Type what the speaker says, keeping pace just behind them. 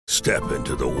Step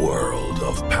into the world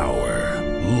of power,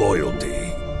 loyalty,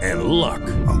 and luck.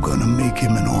 I'm gonna make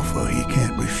him an offer he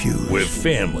can't refuse. With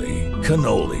family,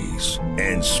 cannolis,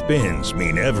 and spins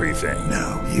mean everything.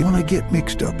 Now, you wanna get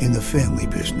mixed up in the family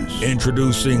business.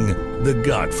 Introducing The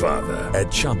Godfather at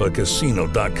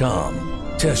ChumbaCasino.com.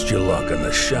 Test your luck in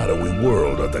the shadowy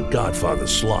world of The Godfather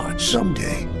slot.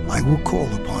 Someday, I will call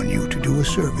upon you to do a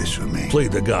service for me. Play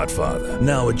The Godfather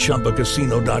now at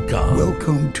ChumbaCasino.com.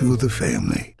 Welcome to the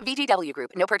family. VGW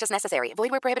Group. No purchase necessary. Void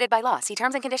where prohibited by law. See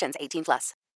terms and conditions.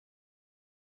 18+.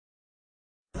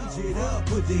 It up,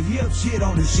 put the hip shit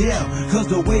on the shelf, cause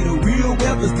the way the real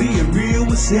wealth is being real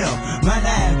with self. My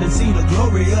life been seen the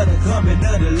glory of the coming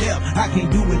of the left. I can't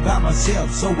do it by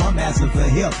myself, so I'm asking for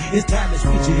help. It's time to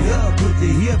switch it up, put the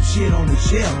hip shit on the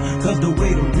shelf, cause the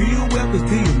way the real wealth is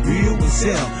being real with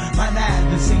self. My life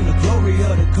been seen the glory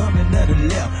of the coming of the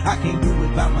left. I can't do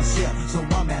it by myself, so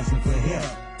I'm asking for help.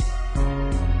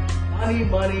 Money,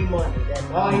 money, money. That's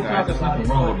all he talks about. There's nothing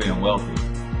wrong with being wealthy.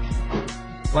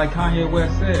 Like Kanye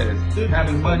West says,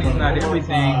 having money is not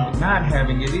everything, but not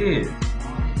having it is.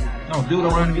 No,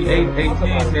 Deuteronomy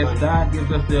 8:18 says God gives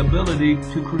us the ability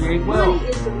to create wealth.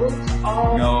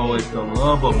 No, it's the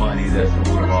love of money that's the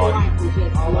root of all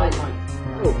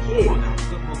evil.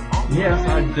 Yes,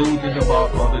 I do think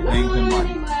about other things than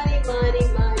money.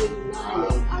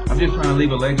 I'm just trying to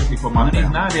leave a legacy for my family.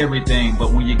 Money's not everything,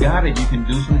 but when you got it, you can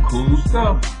do some cool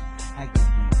stuff.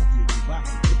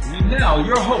 And now,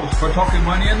 your host for Talking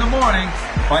Money in the Morning,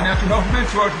 financial health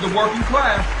mentor to the working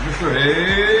class, Mr.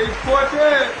 H.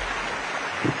 Cortez.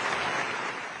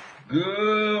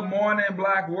 Good morning,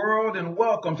 Black world, and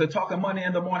welcome to Talking Money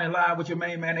in the Morning live with your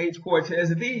main man, H.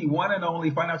 Cortez, the one and only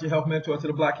financial health mentor to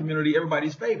the Black community,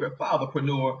 everybody's favorite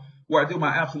fatherpreneur, where I do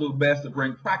my absolute best to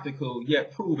bring practical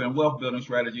yet proven wealth building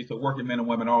strategies to working men and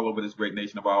women all over this great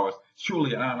nation of ours. It's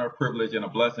truly an honor, privilege, and a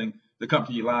blessing to come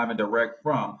to you live and direct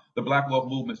from the Black Wealth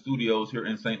Movement Studios here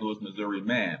in St. Louis, Missouri.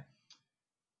 Man,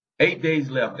 8 days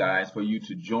left, guys, for you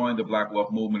to join the Black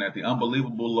Wealth Movement at the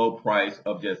unbelievable low price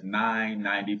of just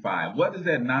 $9.95. What does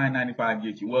that $9.95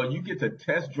 get you? Well, you get to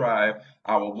test drive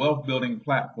our wealth building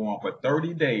platform for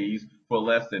 30 days for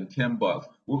less than $10.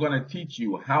 We're going to teach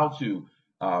you how to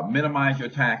minimize your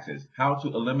taxes, how to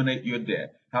eliminate your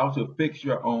debt, how to fix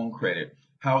your own credit,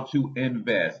 how to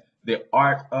invest, the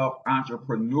art of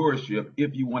entrepreneurship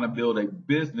if you want to build a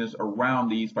business around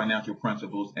these financial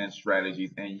principles and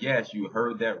strategies. And yes, you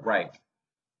heard that right.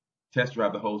 Test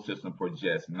drive the whole system for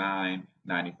just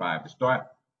 $9.95 to start.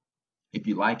 If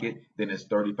you like it, then it's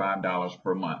 $35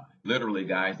 per month. Literally,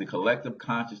 guys, the collective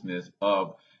consciousness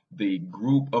of the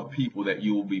group of people that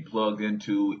you will be plugged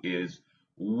into is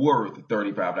worth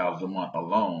 $35 a month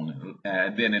alone.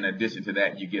 And then in addition to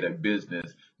that, you get a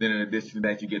business. Then in addition to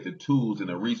that, you get the tools and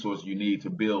the resources you need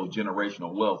to build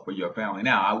generational wealth for your family.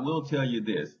 Now, I will tell you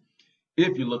this.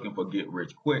 If you're looking for get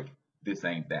rich quick, this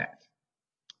ain't that.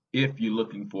 If you're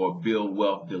looking for build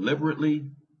wealth deliberately,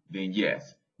 then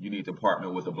yes, you need to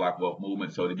partner with the Black Wealth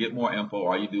Movement. So to get more info,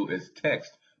 all you do is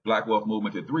text Black Wealth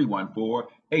Movement to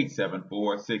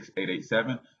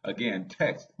 314-874-6887. Again,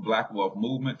 text Black Wealth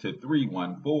Movement to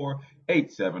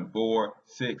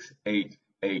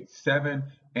 314-874-6887.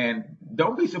 And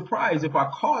don't be surprised if I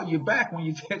call you back when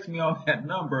you text me on that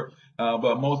number.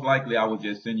 But most likely I will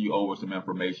just send you over some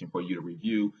information for you to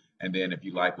review. And then if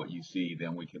you like what you see,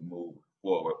 then we can move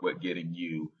forward with getting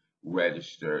you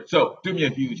registered. So do me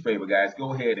a huge favor, guys.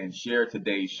 Go ahead and share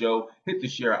today's show. Hit the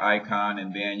share icon,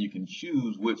 and then you can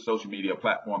choose which social media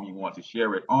platform you want to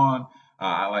share it on.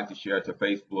 I like to share it to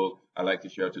Facebook. I like to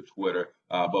share it to Twitter.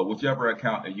 But whichever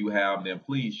account that you have, then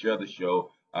please share the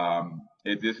show.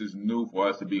 This is new for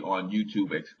us to be on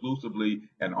YouTube exclusively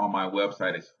and on my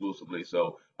website exclusively.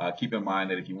 So keep in mind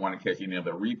that if you want to catch any of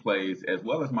the replays as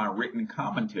well as my written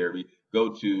commentary, go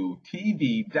to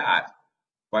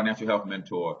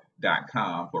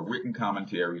tv.financialhealthmentor.com for written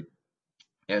commentary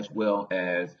as well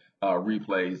as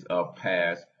replays of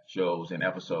past shows and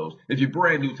episodes. If you're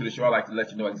brand new to the show, I'd like to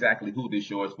let you know exactly who this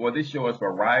show is for. This show is for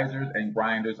risers and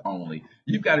grinders only.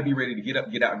 You've got to be ready to get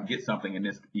up, get out, and get something in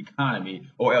this economy,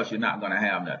 or else you're not going to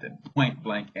have nothing. Point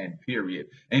blank and period.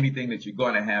 Anything that you're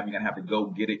going to have, you're going to have to go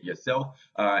get it yourself.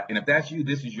 And if that's you,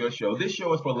 this is your show. This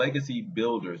show is for legacy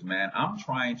builders, man. I'm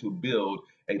trying to build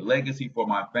a legacy for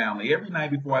my family. Every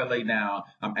night before I lay down,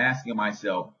 I'm asking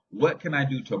myself, what can I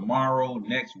do tomorrow,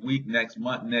 next week, next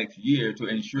month, next year to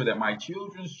ensure that my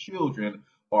children's children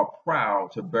are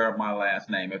proud to bear my last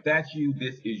name? If that's you,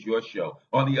 this is your show.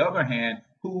 On the other hand,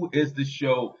 who is the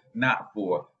show not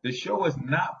for? The show is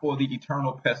not for the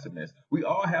eternal pessimist. We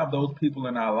all have those people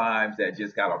in our lives that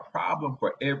just got a problem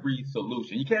for every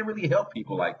solution. You can't really help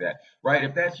people like that, right?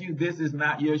 If that's you, this is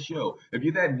not your show. If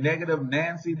you're that negative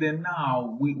Nancy, then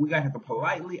now we gotta have to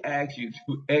politely ask you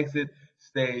to exit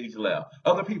stage left.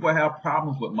 Other people have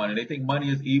problems with money. They think money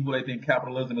is evil. They think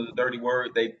capitalism is a dirty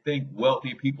word. They think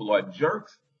wealthy people are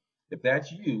jerks. If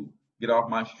that's you, get off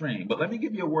my stream. But let me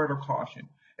give you a word of caution.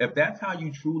 If that's how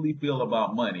you truly feel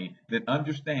about money, then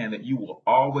understand that you will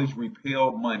always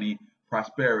repel money,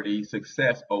 prosperity,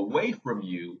 success away from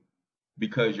you,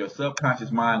 because your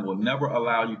subconscious mind will never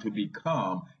allow you to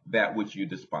become that which you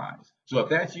despise. So if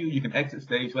that's you, you can exit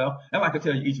stage left. And like I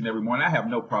tell you each and every morning, I have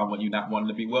no problem with you not wanting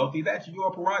to be wealthy. That's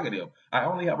your prerogative. I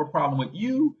only have a problem with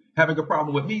you having a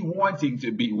problem with me wanting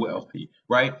to be wealthy,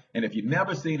 right? And if you've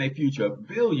never seen a future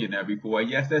billionaire before,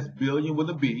 yes, that's billion with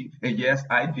a B. And yes,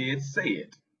 I did say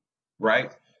it,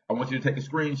 right? I want you to take a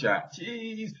screenshot,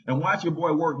 jeez, and watch your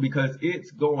boy work, because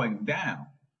it's going down.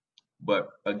 But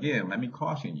again, let me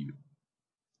caution you.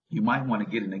 You might want to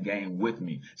get in the game with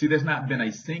me. See, there's not been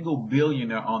a single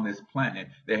billionaire on this planet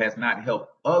that has not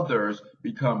helped others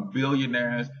become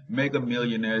billionaires, mega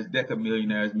millionaires,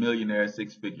 decamillionaires, millionaires,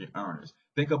 six-figure earners.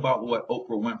 Think about what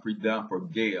Oprah Winfrey done for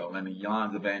Gail and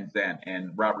Iyanla Vanzant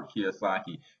and Robert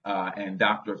Kiyosaki and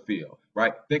Dr. Phil,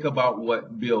 right? Think about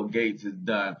what Bill Gates has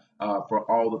done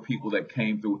for all the people that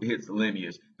came through his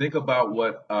lineage. Think about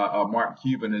what Mark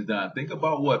Cuban has done. Think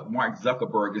about what Mark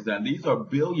Zuckerberg has done. These are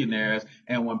billionaires,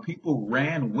 and when people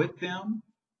ran with them,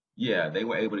 yeah, they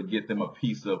were able to get them a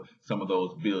piece of some of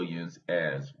those billions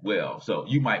as well. So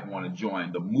you might want to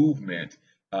join the movement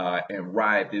and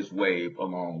ride this wave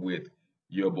along with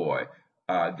your boy.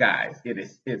 Guys,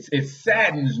 it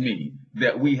saddens me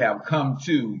that we have come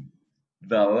to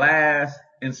the last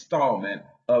installment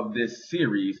of this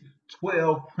series,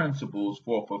 12 Principles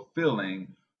for Fulfilling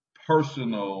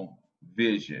Personal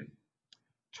Vision.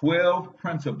 12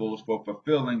 Principles for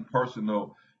Fulfilling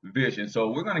Personal Vision.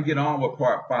 So we're going to get on with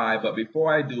part 5, but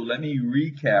before I do, let me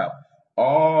recap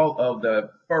all of the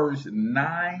first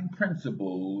 9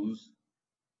 principles,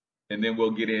 and then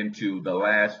we'll get into the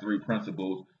last 3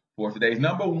 principles for today's.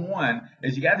 Number 1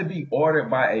 is you got to be ordered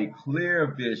by a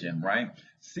clear vision, right?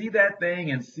 See that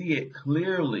thing and see it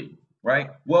clearly, right?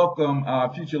 Welcome,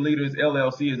 Future Leaders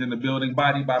LLC is in the building.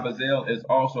 Body by Bazelle is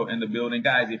also in the building.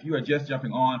 Guys, if you are just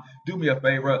jumping on, do me a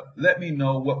favor. Let me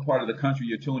know what part of the country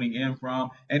you're tuning in from.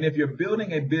 And if you're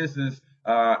building a business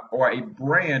or a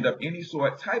brand of any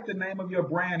sort, type the name of your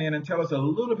brand in and tell us a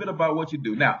little bit about what you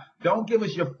do. Now, don't give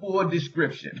us your full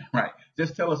description, right?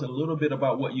 Just tell us a little bit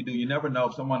about what you do. You never know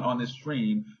if someone on this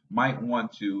stream might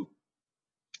want to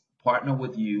partner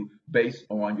with you based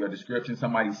on your description.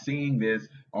 Somebody seeing this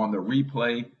on the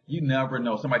replay, you never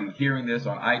know. Somebody hearing this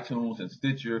on iTunes and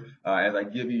Stitcher, as I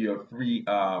give you your free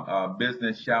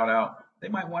business shout out, they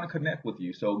might want to connect with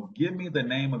you. So give me the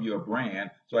name of your brand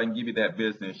so I can give you that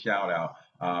business shout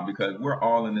out, because we're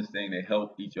all in this thing to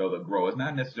help each other grow. It's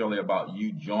not necessarily about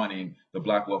you joining the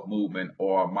Black Wealth Movement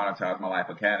or Monetize My Life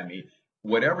Academy.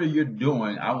 Whatever you're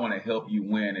doing, I want to help you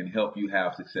win and help you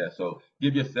have success. So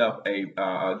give yourself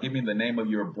give me the name of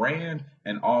your brand,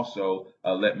 and also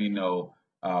let me know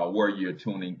where you're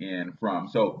tuning in from.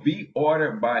 So be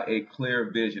ordered by a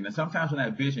clear vision. And sometimes when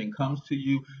that vision comes to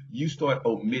you, you start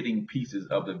omitting pieces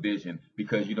of the vision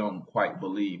because you don't quite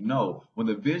believe. No, when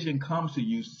the vision comes to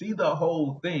you, see the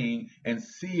whole thing and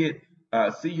see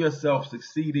yourself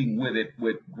succeeding with it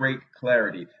with great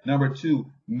clarity. Number 2,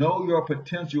 know your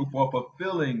potential for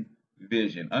fulfilling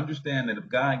vision. Understand that if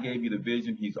God gave you the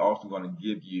vision, he's also going to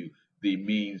give you the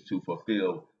means to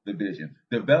fulfill the vision.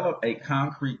 Develop a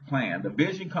concrete plan. The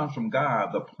vision comes from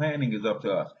God. The planning is up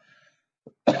to us.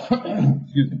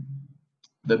 Excuse me.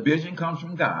 The vision comes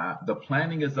from God. The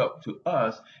planning is up to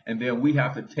us. And then we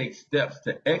have to take steps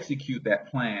to execute that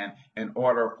plan in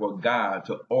order for God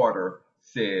to order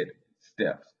said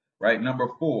steps, right? Number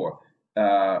 4,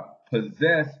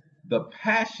 possess the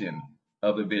passion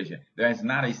of the vision. There's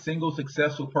not a single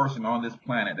successful person on this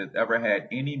planet that's ever had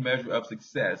any measure of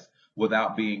success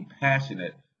without being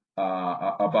passionate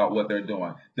about what they're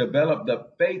doing. Develop the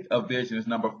faith of vision is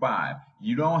number 5.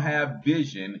 You don't have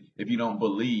vision if you don't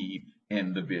believe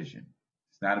in the vision.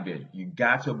 It's not a vision. You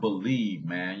got to believe,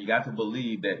 man. You got to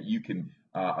believe that you can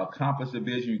accomplish the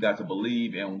vision. You got to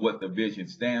believe in what the vision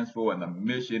stands for and the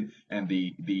mission and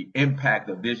the impact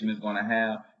the vision is going to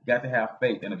have. You got to have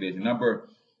faith in the vision. Number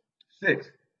 6,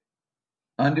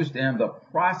 understand the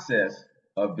process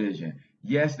of vision.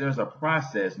 Yes, there's a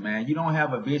process, man. You don't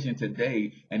have a vision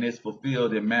today and it's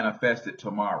fulfilled and manifested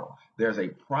tomorrow. There's a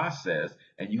process,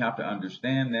 and you have to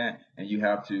understand that, and you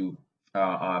have to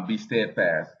be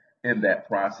steadfast in that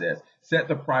process. Set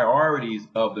the priorities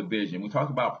of the vision. We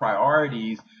talked about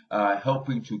priorities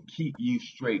helping to keep you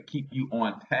straight, keep you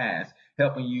on task,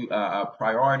 helping you,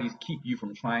 priorities keep you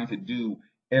from trying to do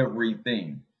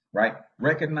everything, right?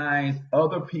 Recognize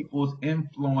other people's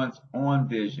influence on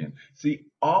vision. See,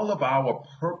 all of our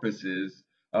purposes,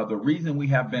 the reason we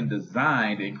have been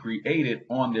designed and created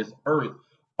on this earth,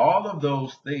 all of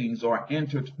those things are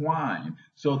intertwined.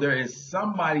 So there is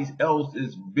somebody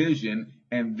else's vision,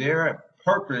 and their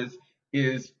purpose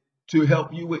is to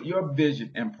help you with your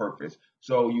vision and purpose.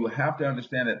 So you have to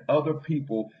understand that other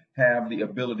people have the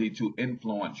ability to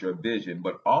influence your vision,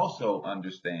 but also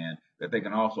understand that they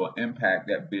can also impact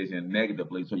that vision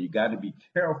negatively. So you got to be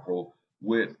careful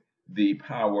with the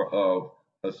power of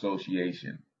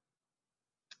association.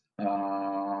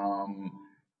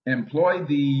 Employ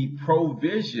the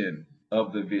provision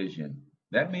of the vision.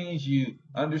 That means you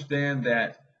understand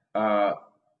that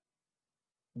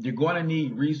you're going to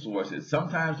need resources.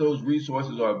 Sometimes those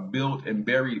resources are built and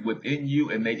buried within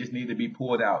you, and they just need to be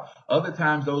pulled out. Other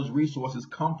times those resources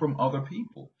come from other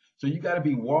people. So you got to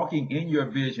be walking in your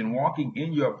vision, walking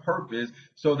in your purpose,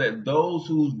 so that those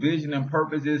whose vision and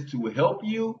purpose is to help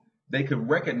you, they can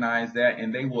recognize that,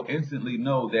 and they will instantly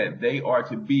know that they are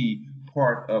to be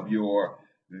part of your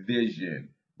vision,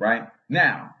 right?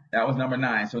 Now, that was number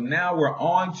 9. So now we're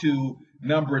on to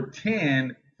number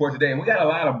 10 for today. And we got a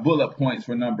lot of bullet points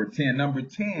for number 10. Number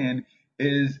 10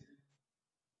 is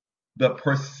the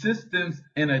persistence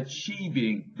in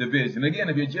achieving the vision. Again,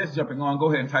 if you're just jumping on, go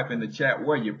ahead and type in the chat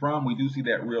where you're from. We do see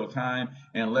that real time,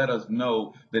 and let us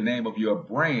know the name of your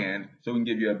brand so we can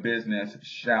give you a business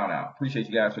shout out. Appreciate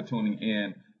you guys for tuning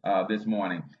in this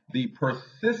morning. The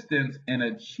persistence in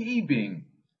achieving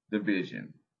the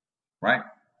vision, right?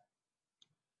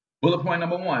 Bullet point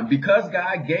number 1, because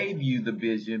God gave you the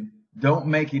vision, don't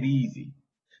make it easy.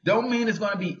 Don't mean it's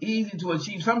going to be easy to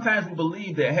achieve. Sometimes we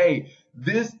believe that, hey,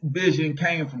 this vision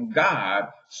came from God,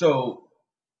 so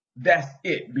that's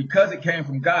it. Because it came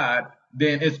from God,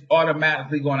 then it's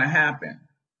automatically going to happen.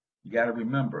 You got to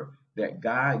remember that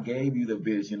God gave you the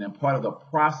vision, and part of the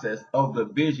process of the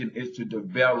vision is to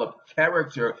develop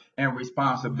character and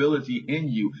responsibility in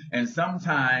you. And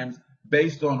sometimes,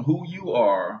 based on who you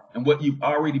are and what you've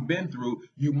already been through,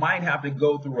 you might have to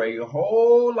go through a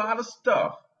whole lot of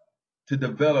stuff to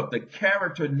develop the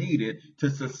character needed to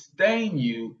sustain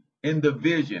you in the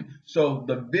vision. So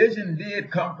the vision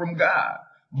did come from God,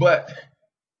 but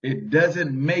it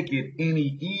doesn't make it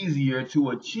any easier to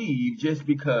achieve just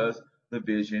because the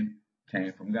vision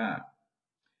came from God.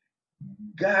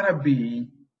 Gotta be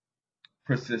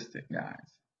persistent, guys.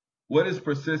 What does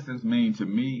persistence mean to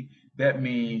me? That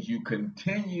means you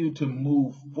continue to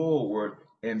move forward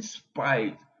in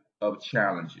spite of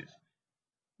challenges.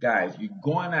 Guys, you're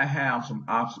going to have some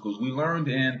obstacles. We learned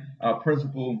in that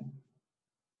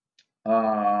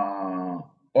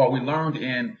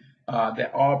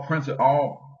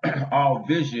all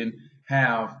vision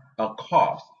have a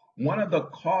cost. One of the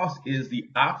costs is the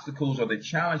obstacles or the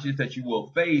challenges that you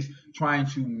will face trying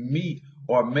to meet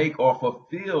or make or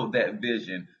fulfill that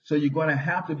vision. So you're going to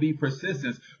have to be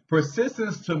persistent.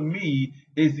 Persistence to me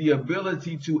is the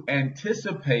ability to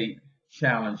anticipate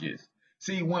challenges.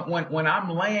 See, when I'm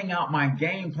laying out my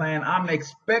game plan, I'm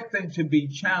expecting to be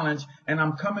challenged, and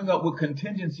I'm coming up with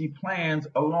contingency plans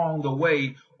along the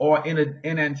way or in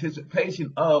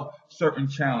anticipation of certain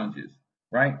challenges,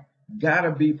 right?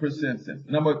 Gotta be persistent.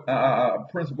 Bullet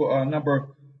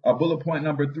point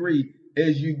number 3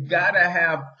 is you gotta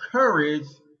have courage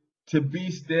to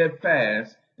be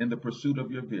steadfast in the pursuit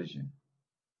of your vision.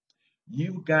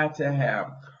 You've got to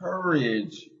have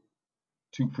courage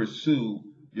to pursue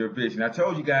your vision. I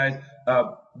told you guys,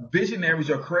 visionaries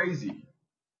are crazy,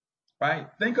 right?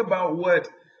 Think about what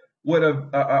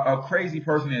a crazy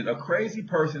person is. A crazy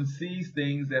person sees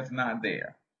things that's not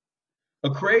there. A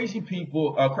crazy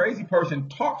person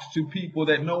talks to people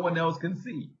that no one else can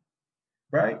see,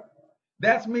 right?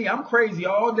 That's me. I'm crazy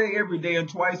all day, every day, and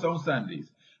twice on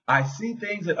Sundays. I see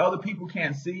things that other people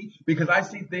can't see because I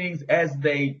see things as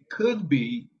they could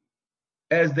be,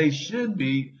 as they should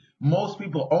be. Most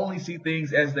people only see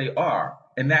things as they are,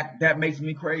 and that makes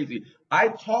me crazy. I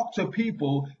talk to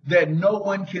people that no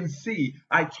one can see.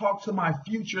 I talk to my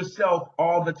future self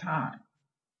all the time.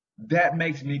 That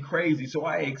makes me crazy, so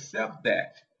I accept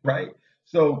that, right?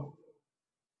 So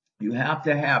you have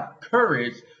to have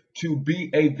courage to be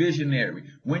a visionary.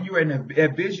 When you're a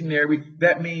visionary,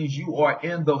 that means you are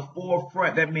in the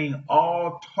forefront. That means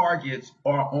all targets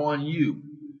are on you.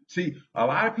 See, a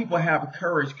lot of people have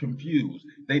courage confused.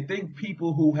 They think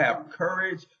people who have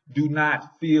courage do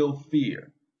not feel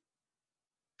fear.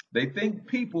 They think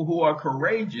people who are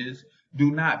courageous do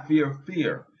not fear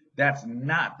fear. That's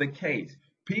not the case.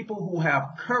 People who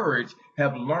have courage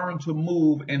have learned to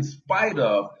move in spite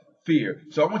of fear.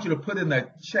 So I want you to put in the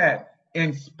chat,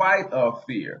 in spite of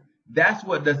fear. That's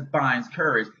what defines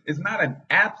courage. It's not an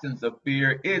absence of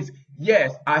fear. It's,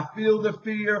 yes, I feel the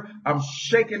fear. I'm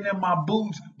shaking in my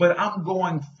boots, but I'm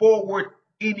going forward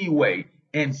anyway,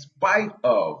 in spite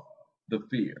of the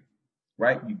fear,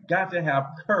 right? You got to have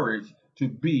courage to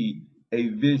be a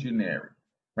visionary,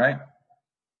 right?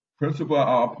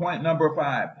 Point number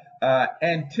 5,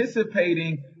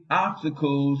 anticipating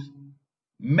obstacles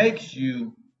makes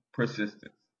you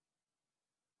persistent.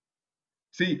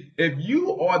 See, if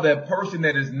you are that person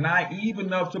that is naive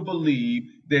enough to believe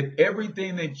that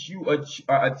everything that you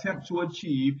attempt to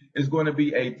achieve is going to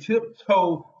be a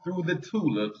tiptoe through the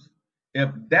tulips, if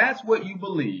that's what you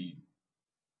believe,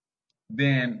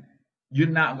 then you're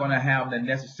not going to have the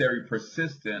necessary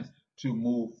persistence to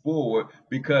move forward.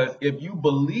 Because if you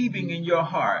believing in your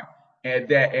heart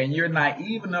and you're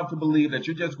naive enough to believe that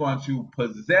you're just going to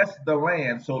possess the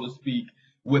land, so to speak,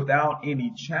 without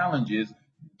any challenges,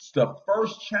 the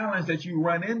first challenge that you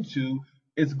run into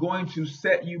is going to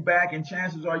set you back, and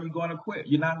chances are you're going to quit.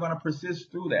 You're not going to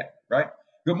persist through that, right?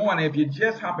 Good morning. If you're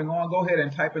just hopping on, go ahead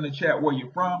and type in the chat where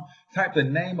you're from. Type the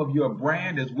name of your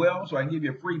brand as well, so I can give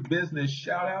you a free business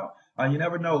shout out. You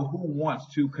never know who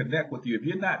wants to connect with you. If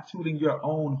you're not tooting your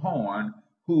own horn,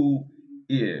 who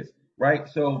is, right?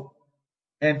 So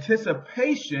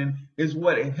anticipation is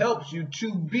what helps you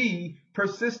to be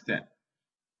persistent.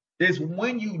 It's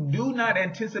when you do not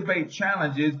anticipate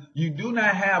challenges, you do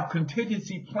not have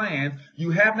contingency plans,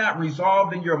 you have not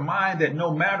resolved in your mind that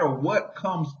no matter what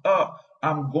comes up,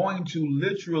 I'm going to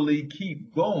literally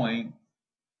keep going.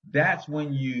 That's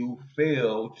when you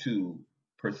fail to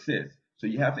persist. So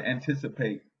you have to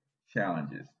anticipate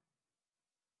challenges.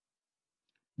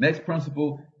 Next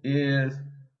principle is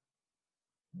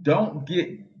don't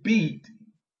get beat,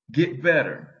 get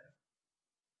better.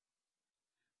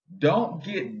 Don't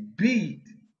get beat,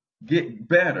 get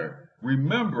better.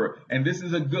 Remember, and this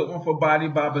is a good one for Body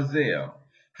by Bazelle.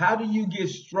 How do you get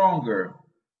stronger,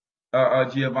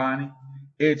 Giovanni?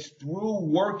 It's through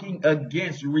working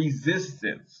against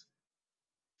resistance.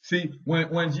 See,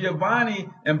 when Giovanni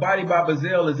and Body by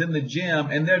Bazelle is in the gym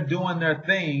and they're doing their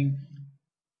thing,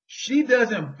 she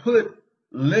doesn't put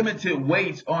limited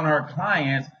weights on her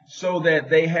clients so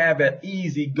that they have an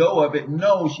easy go of it.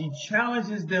 No, she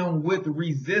challenges them with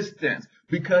resistance,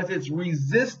 because it's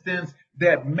resistance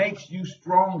that makes you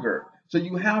stronger. So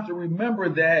you have to remember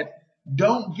that.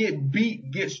 Don't get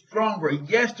beat, get stronger.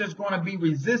 Yes, there's going to be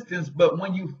resistance, but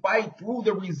when you fight through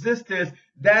the resistance,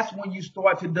 that's when you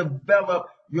start to develop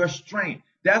your strength.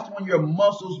 That's when your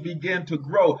muscles begin to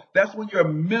grow. That's when your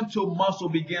mental muscle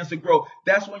begins to grow.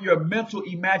 That's when your mental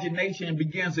imagination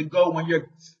begins to go. When you're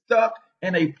stuck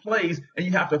in a place and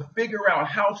you have to figure out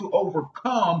how to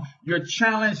overcome, you're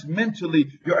challenged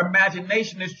mentally. Your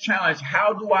imagination is challenged.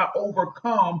 How do I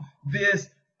overcome this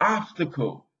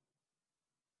obstacle?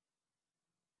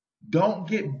 Don't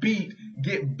get beat,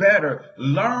 get better.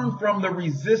 Learn from the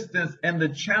resistance and the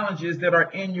challenges that are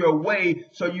in your way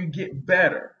so you get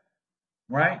better,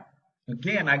 right?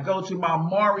 Again, I go to my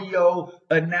Mario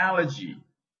analogy,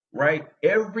 right?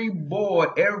 Every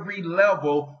board, every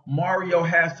level, Mario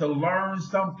has to learn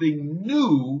something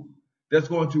new that's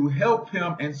going to help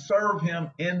him and serve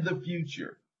him in the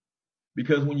future.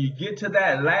 Because when you get to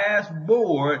that last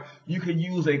board, you can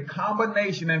use a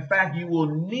combination. In fact, you will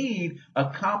need a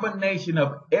combination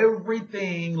of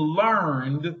everything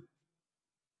learned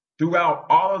throughout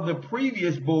all of the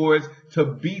previous boards to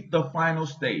beat the final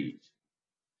stage.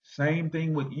 Same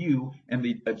thing with you and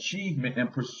the achievement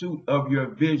and pursuit of your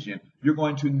vision. You're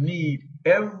going to need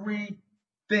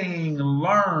everything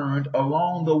learned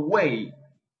along the way.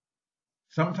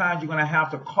 Sometimes you're going to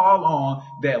have to call on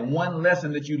that one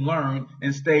lesson that you learned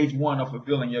in stage 1 of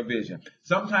fulfilling your vision.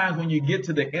 Sometimes when you get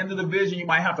to the end of the vision, you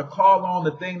might have to call on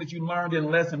the thing that you learned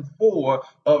in lesson 4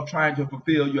 of trying to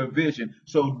fulfill your vision.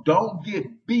 So don't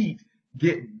get beat,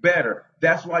 get better.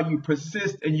 That's why you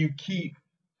persist and you keep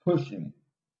pushing.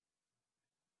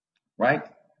 Right?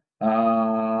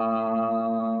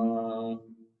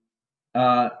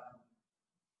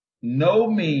 No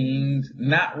means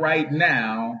not right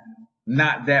now,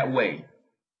 not that way.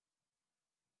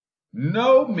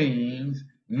 No means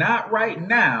not right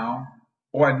now,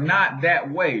 or not that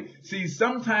way. See,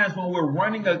 sometimes when we're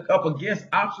running up against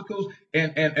obstacles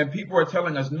and people are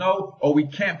telling us no, or we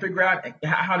can't figure out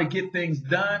how to get things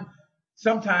done,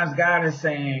 sometimes God is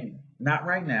saying, not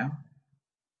right now.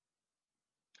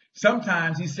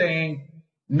 Sometimes he's saying,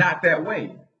 not that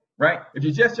way, right? If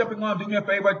you're just jumping on, do me a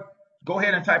favor, go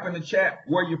ahead and type in the chat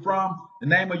where you're from, the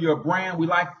name of your brand. We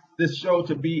like this show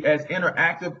to be as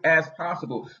interactive as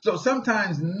possible. So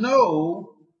sometimes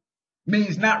no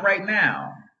means not right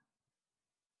now.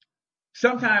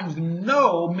 Sometimes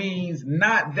no means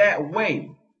not that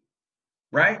way,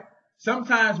 right?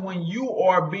 Sometimes when you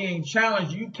are being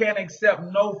challenged, you can't accept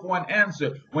no for an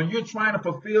answer. When you're trying to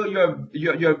fulfill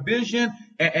your vision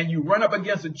and you run up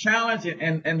against a challenge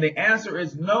and the answer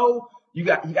is no, you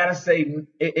got to say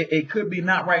it could be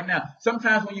not right now.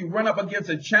 Sometimes when you run up against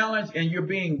a challenge and you're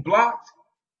being blocked,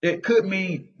 it could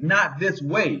mean not this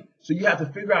way. So you have to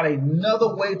figure out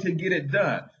another way to get it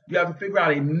done. You have to figure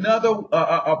out another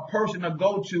a person to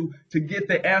go to get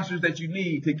the answers that you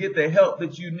need, to get the help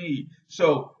that you need.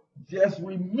 So just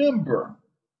remember,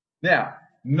 now,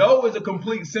 no is a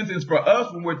complete sentence for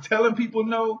us when we're telling people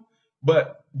no,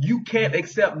 but you can't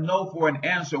accept no for an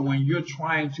answer when you're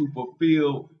trying to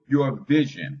fulfill your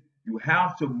vision. You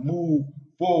have to move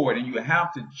forward and you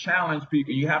have to challenge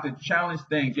people. You have to challenge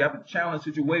things. You have to challenge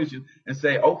situations and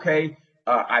say, okay,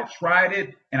 I tried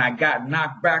it and I got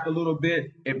knocked back a little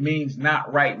bit. It means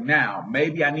not right now.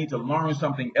 Maybe I need to learn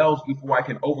something else before I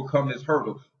can overcome this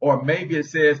hurdle. Or maybe it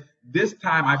says, this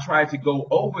time I tried to go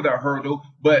over the hurdle,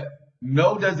 but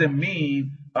no doesn't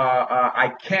mean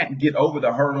I can't get over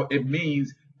the hurdle. It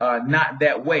means not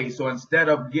that way. So instead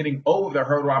of getting over the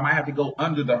hurdle, I might have to go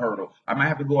under the hurdle. I might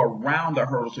have to go around the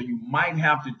hurdle. So you might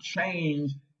have to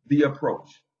change the approach.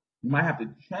 You might have to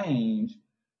change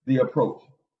the approach,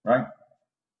 right?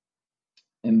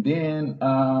 And then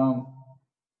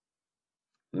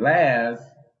last,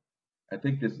 I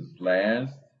think this is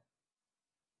last,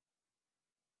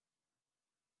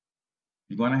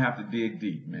 you're going to have to dig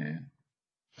deep, man.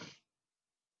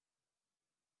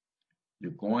 You're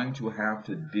going to have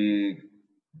to dig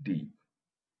deep.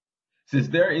 Since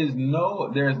there is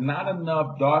not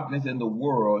enough darkness in the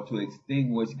world to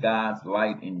extinguish God's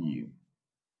light in you.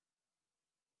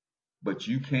 But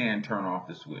you can turn off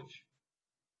the switch.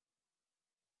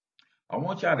 I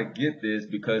want y'all to get this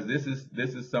because this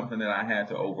is something that I had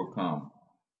to overcome.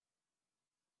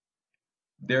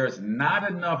 There's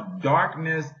not enough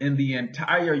darkness in the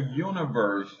entire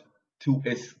universe to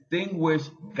extinguish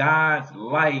God's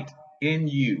light in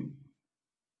you.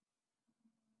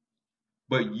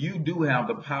 But you do have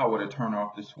the power to turn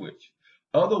off the switch.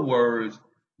 Other words,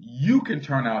 you can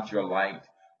turn out your light,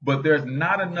 but there's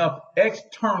not enough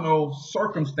external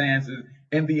circumstances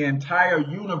in the entire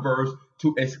universe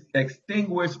to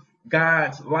extinguish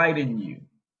God's light in you.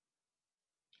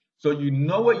 So you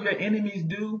know what your enemies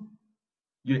do?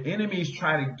 Your enemies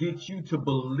try to get you to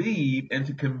believe and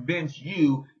to convince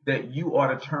you that you ought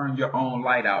to turn your own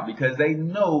light out because they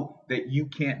know that you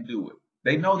can't do it.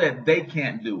 They know that they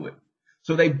can't do it.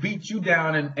 So they beat you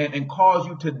down and cause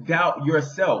you to doubt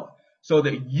yourself so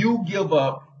that you give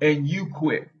up and you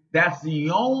quit. That's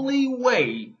the only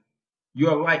way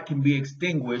your light can be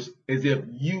extinguished is if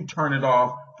you turn it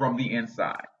off from the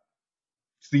inside.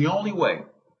 It's the only way.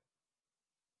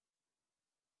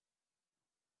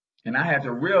 And I had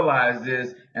to realize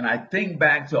this, and I think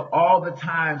back to all the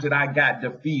times that I got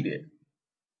defeated.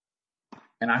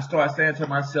 And I started saying to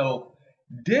myself,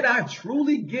 did I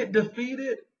truly get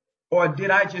defeated? Or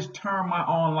did I just turn my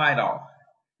own light off?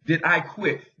 Did I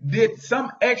quit? Did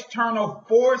some external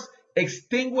force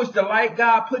extinguish the light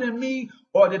God put in me?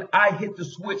 Or did I hit the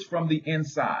switch from the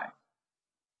inside?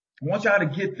 I want y'all to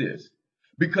get this.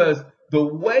 Because the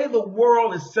way the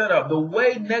world is set up, the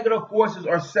way negative forces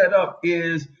are set up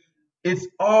is it's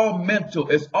all mental.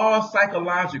 It's all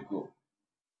psychological.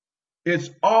 It's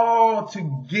all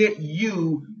to get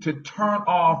you to turn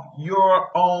off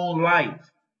your own light.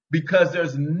 Because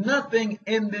there's nothing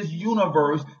in this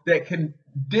universe that can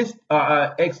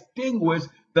extinguish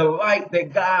the light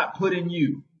that God put in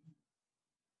you.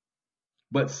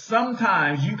 But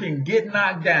sometimes you can get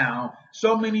knocked down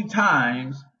so many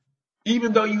times,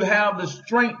 even though you have the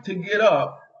strength to get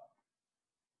up,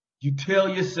 you tell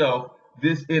yourself,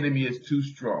 this enemy is too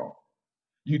strong.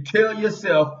 You tell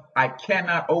yourself, I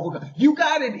cannot overcome. You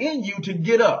got it in you to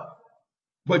get up.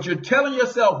 But you're telling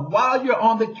yourself while you're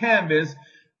on the canvas,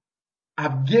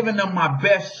 I've given them my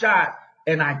best shot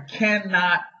and I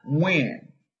cannot win.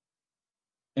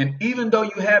 And even though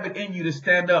you have it in you to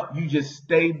stand up, you just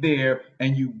stay there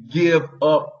and you give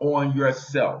up on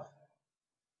yourself.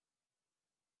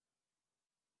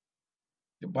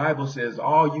 The Bible says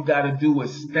all you got to do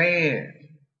is stand.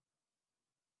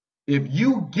 If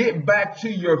you get back to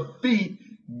your feet,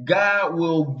 God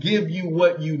will give you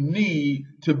what you need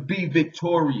to be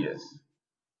victorious.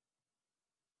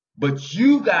 But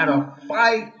you got to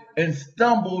fight and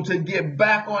stumble to get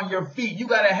back on your feet. You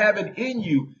got to have it in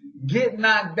you. Get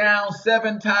knocked down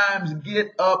 7 times,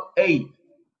 get up 8.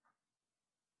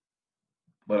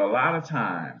 But a lot of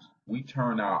times we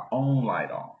turn our own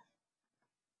light off.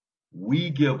 We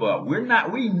give up.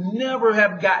 We never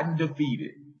have gotten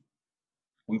defeated.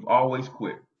 We've always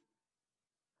quit.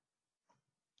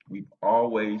 We've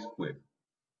always quit.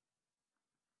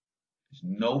 There's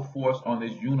no force on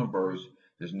this universe.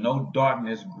 There's no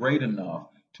darkness great enough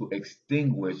to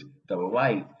extinguish the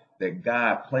light that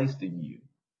God placed in you.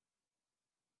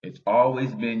 It's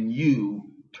always been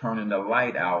you turning the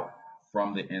light out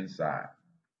from the inside,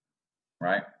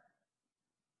 right?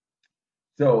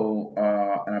 So,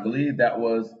 and I believe that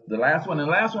was the last one. And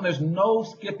the last one, there's no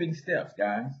skipping steps,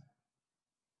 guys.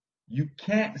 You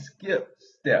can't skip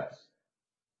steps.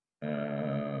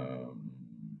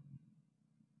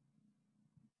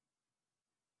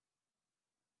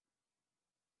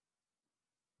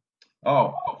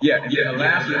 Oh, yeah. And then the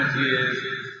last one is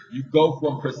you go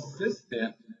from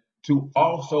persistent to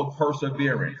also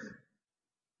perseverance.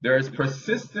 There is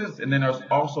persistence and then there's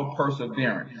also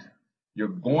perseverance. You're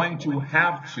going to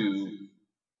have to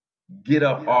get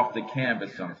up off the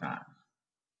canvas sometimes.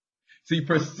 See,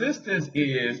 persistence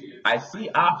is I see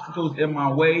obstacles in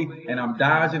my way and I'm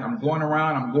dodging, I'm going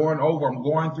around, I'm going over, I'm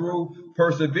going through.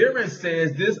 Perseverance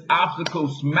says this obstacle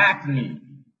smacked me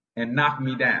and knocked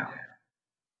me down.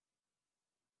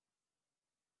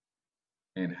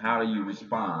 And how do you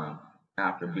respond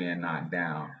after being knocked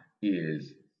down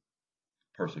is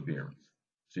perseverance.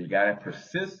 So you got to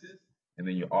persist, and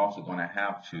then you're also going to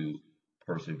have to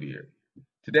persevere.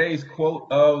 Today's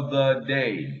quote of the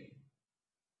day.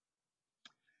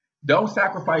 Don't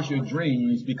sacrifice your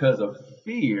dreams because of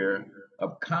fear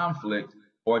of conflict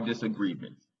or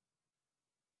disagreement.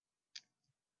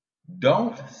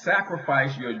 Don't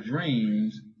sacrifice your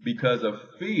dreams because of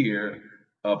fear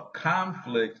of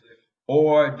conflict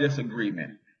or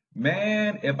disagreement.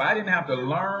 Man, if I didn't have to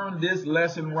learn this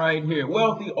lesson right here.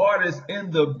 Wealthy artists in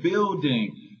the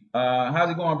building. How's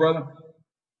it going, brother?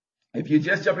 If you're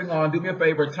just jumping on, do me a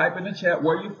favor, type in the chat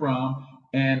where you're from,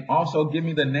 and also give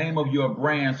me the name of your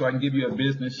brand so I can give you a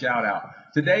business shout out.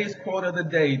 Today's quote of the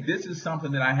day, this is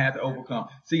something that I had to overcome.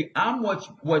 See, I'm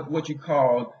what you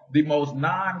call the most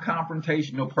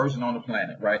non-confrontational person on the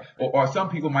planet, right? Or some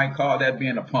people might call that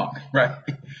being a punk, right?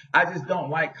 I just don't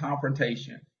like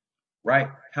confrontation, right?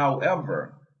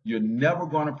 However, you're never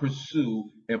going to pursue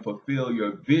and fulfill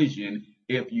your vision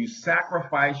if you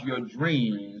sacrifice your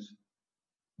dreams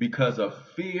because of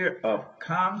fear of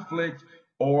conflict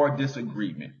or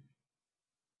disagreement.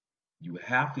 You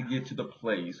have to get to the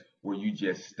place where you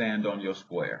just stand on your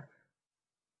square.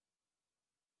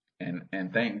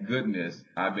 And thank goodness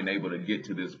I've been able to get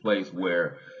to this place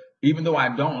where even though I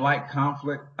don't like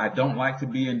conflict, I don't like to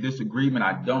be in disagreement,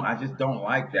 I just don't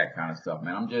like that kind of stuff,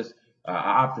 man. I'm just an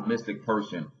optimistic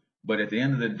person. But at the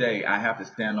end of the day, I have to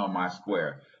stand on my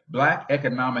square. Black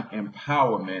economic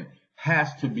empowerment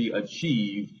has to be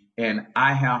achieved, and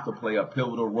I have to play a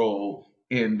pivotal role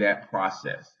in that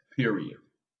process, period.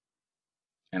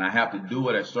 And I have to do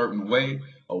it a certain way,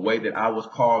 a way that I was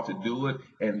called to do it,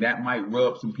 and that might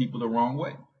rub some people the wrong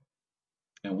way.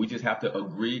 And we just have to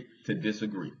agree to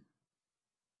disagree.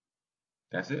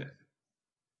 That's it.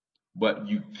 But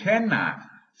you cannot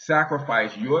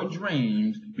sacrifice your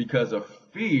dreams because of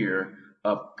fear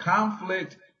of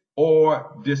conflict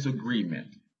or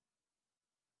disagreement.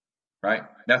 Right?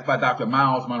 That's by Dr.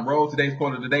 Miles Monroe. Today's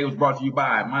quote of the day was brought to you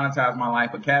by Monetize My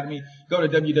Life Academy. Go to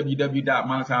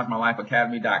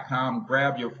www.monetizemylifeacademy.com.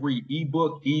 Grab your free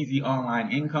ebook, Easy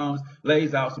Online Incomes.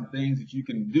 Lays out some things that you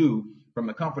can do from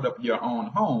the comfort of your own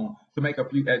home to make a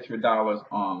few extra dollars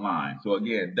online. So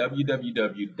again,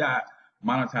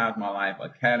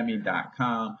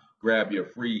 www.monetizemylifeacademy.com. Grab your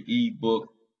free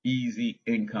ebook, Easy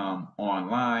Income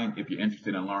Online, if you're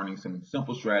interested in learning some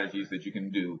simple strategies that you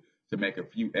can do to make a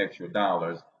few extra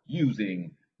dollars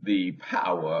using the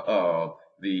power of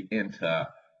the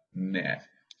internet.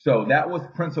 So that was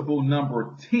principle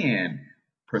number 10,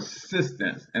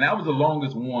 persistence. And that was the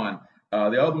longest one.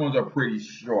 The other ones are pretty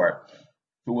short,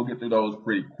 so we'll get through those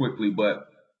pretty quickly. But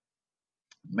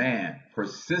man,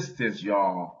 persistence,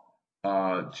 y'all,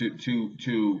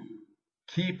 to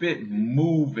keep it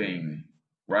moving,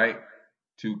 right?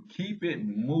 To keep it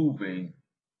moving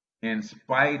in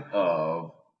spite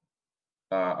of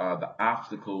the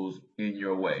obstacles in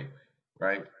your way,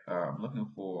 right? I'm looking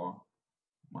for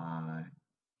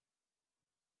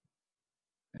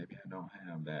don't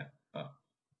have that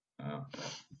up.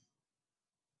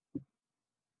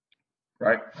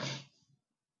 Right?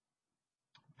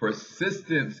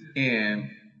 Persistence in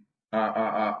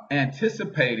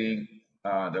anticipating.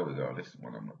 There we go. This is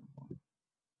what I'm looking for.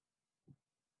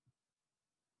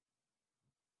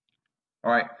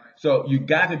 All right. So you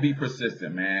got to be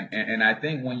persistent, man. And I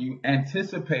think when you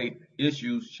anticipate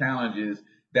issues, challenges,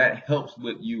 that helps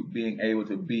with you being able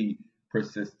to be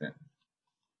persistent.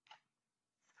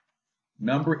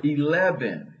 Number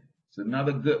 11. It's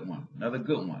another good one. Another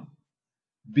good one.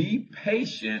 Be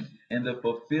patient in the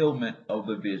fulfillment of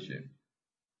the vision.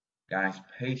 Guys,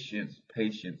 patience,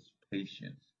 patience,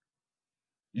 patience.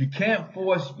 You can't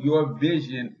force your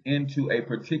vision into a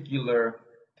particular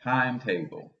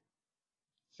timetable.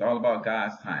 It's all about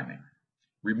God's timing.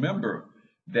 Remember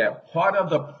that part of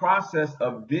the process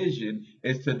of vision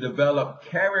is to develop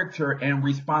character and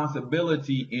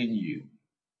responsibility in you.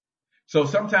 So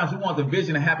sometimes we want the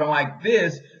vision to happen like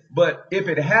this, but if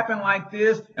it happened like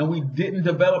this and we didn't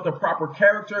develop the proper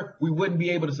character, we wouldn't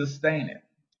be able to sustain it,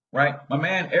 right? My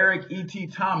man Eric E.T.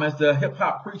 Thomas, the hip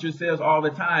hop preacher, says all the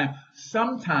time,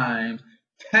 sometimes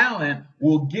talent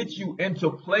will get you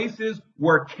into places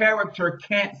where character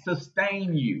can't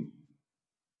sustain you.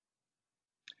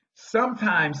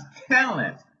 Sometimes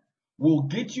talent will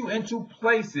get you into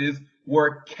places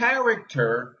where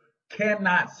character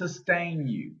cannot sustain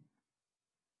you.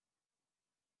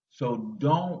 So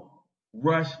don't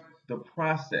rush the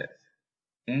process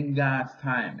in God's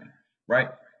timing, right?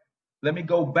 Let me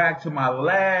go back to my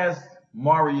last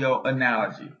Mario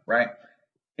analogy, right?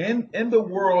 In the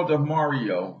world of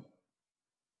Mario,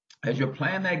 as you're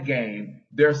playing that game,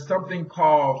 there's something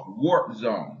called warp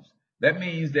zones. That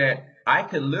means that I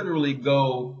could literally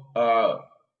go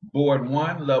board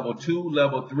 1, level 2,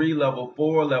 level 3, level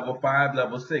 4, level 5,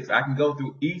 level 6. I can go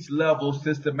through each level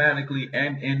systematically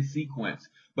and in sequence.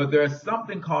 But there's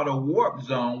something called a warp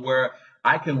zone where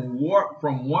I can warp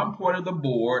from one part of the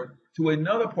board to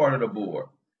another part of the board.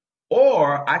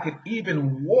 Or I could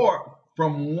even warp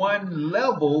from one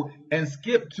level and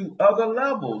skip to other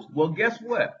levels. Well, guess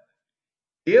what?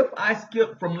 If I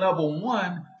skip from level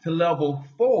 1 to level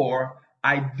 4,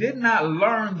 I did not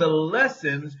learn the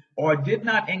lessons or did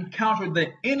not encounter the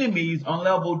enemies on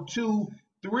level 2,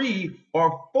 3,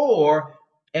 or 4,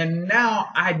 and now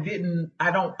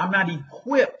I'm not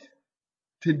equipped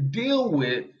to deal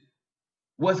with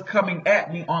what's coming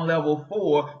at me on level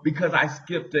 4 because I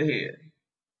skipped ahead.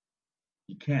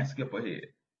 You can't skip ahead.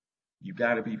 You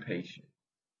got to be patient.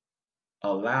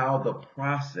 Allow the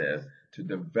process to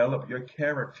develop your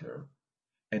character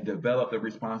and develop the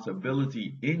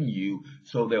responsibility in you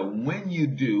so that when you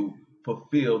do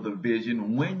fulfill the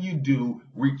vision, when you do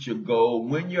reach your goal,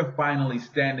 when you're finally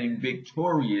standing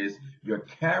victorious, your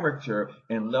character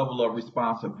and level of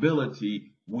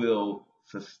responsibility will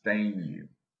sustain you,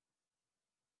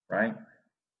 right?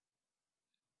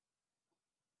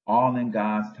 All in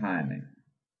God's timing.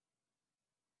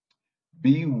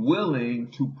 Be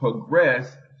willing to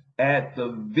progress at the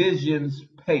vision's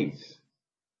pace.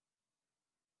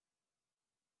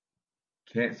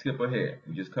 Can't skip ahead.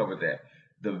 We just covered that.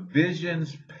 The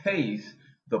vision's pace,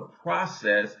 the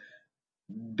process,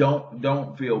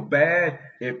 don't feel bad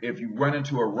if you run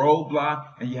into a roadblock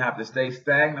and you have to stay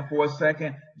stagnant for a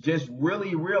second. Just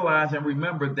really realize and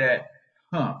remember that,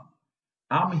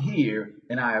 I'm here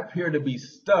and I appear to be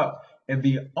stuck. And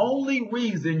the only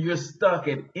reason you're stuck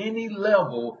at any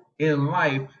level in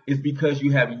life is because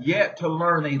you have yet to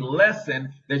learn a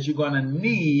lesson that you're going to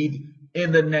need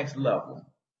in the next level.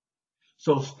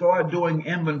 So start doing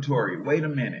inventory. Wait a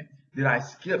minute. Did I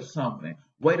skip something?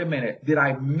 Wait a minute. Did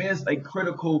I miss a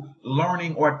critical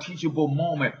learning or teachable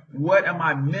moment? What am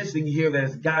I missing here that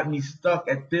has got me stuck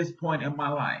at this point in my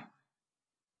life?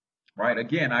 Right?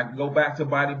 Again, I can go back to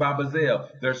Body by Bazell.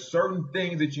 There's certain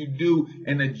things that you do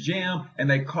in the gym and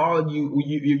they call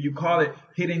you call it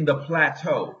hitting the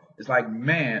plateau. It's like,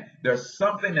 man, there's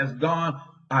something that's gone.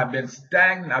 I've been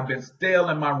stagnant. I've been stale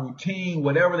in my routine,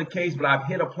 whatever the case, but I've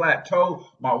hit a plateau.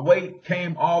 My weight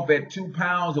came off at 2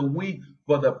 pounds a week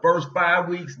for the first 5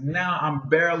 weeks. Now I'm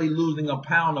barely losing a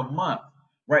pound a month,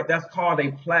 right? That's called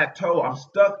a plateau. I'm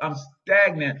stuck. I'm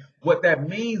stagnant. What that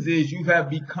means is you have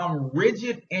become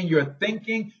rigid in your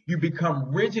thinking. You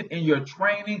become rigid in your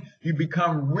training. You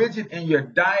become rigid in your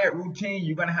diet routine.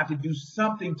 You're going to have to do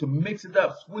something to mix it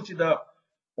up, switch it up,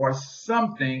 or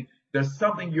something. There's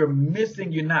something you're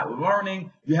missing, you're not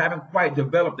learning, you haven't quite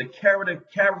developed the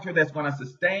character that's going to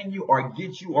sustain you or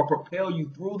get you or propel you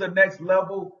through the next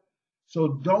level. So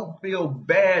don't feel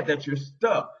bad that you're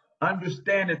stuck.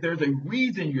 Understand that there's a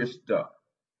reason you're stuck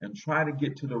and try to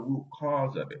get to the root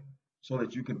cause of it. so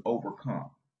that you can overcome,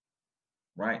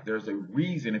 right? There's a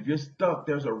reason. If you're stuck,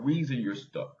 there's a reason you're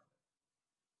stuck.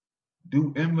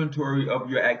 Do inventory of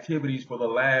your activities for the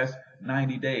last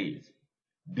 90 days.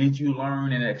 Did you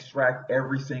learn and extract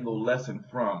every single lesson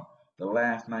from the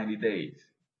last 90 days,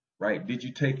 right? Did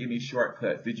you take any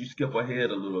shortcuts? Did you skip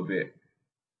ahead a little bit,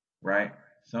 right?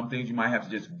 Some things you might have to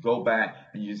just go back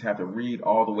and you just have to read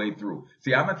all the way through.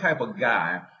 See, I'm the type of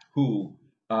guy who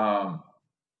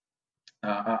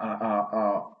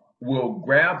will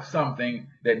grab something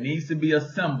that needs to be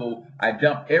assembled. I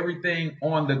dump everything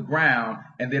on the ground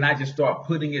and then I just start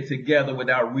putting it together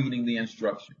without reading the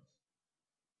instructions,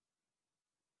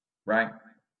 right?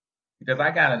 Because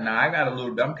I got a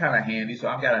little bit, I'm kind of handy, so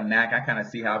I've got a knack. I kind of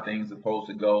see how things are supposed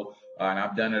to go, and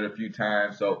I've done it a few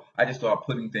times, so I just start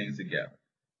putting things together,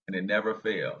 and it never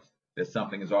fails that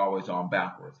something is always on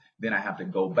backwards. Then I have to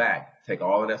go back, take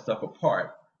all of that stuff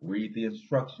apart, read the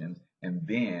instructions, and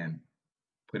then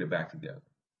put it back together.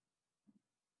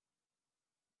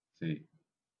 See,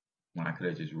 when I could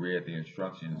have just read the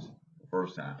instructions the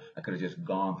first time, I could have just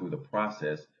gone through the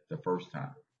process the first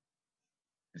time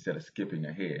instead of skipping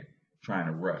ahead, trying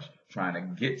to rush, trying to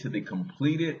get to the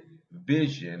completed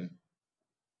vision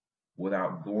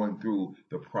without going through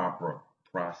the proper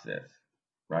process,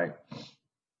 right?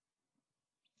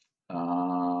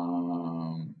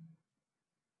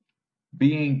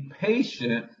 Being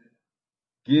patient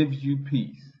gives you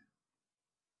peace,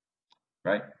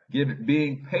 right?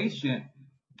 Being patient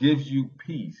gives you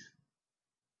peace.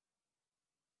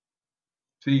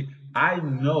 See, I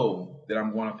know that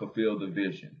I'm going to fulfill the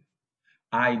vision.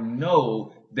 I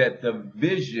know that the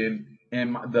vision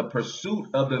and the pursuit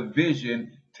of the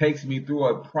vision takes me through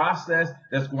a process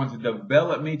that's going to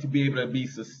develop me to be able to be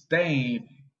sustained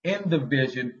in the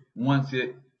vision once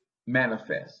it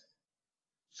manifests.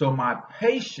 So my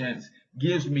patience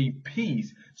gives me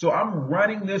peace. So I'm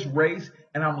running this race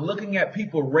and I'm looking at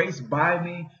people race by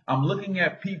me. I'm looking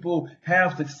at people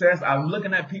have success. I'm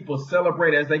looking at people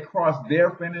celebrate as they cross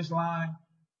their finish line.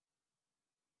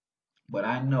 But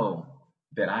I know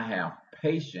that I have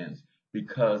patience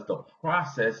because the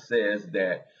process says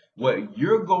that what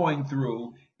you're going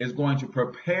through is going to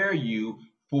prepare you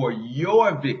for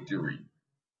your victory.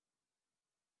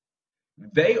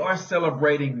 They are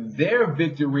celebrating their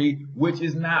victory, which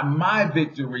is not my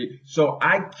victory. So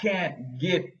I can't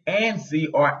get antsy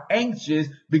or anxious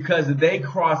because they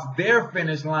crossed their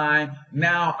finish line.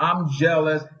 Now I'm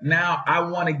jealous. Now I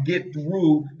want to get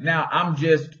through. Now I'm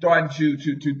just starting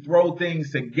to throw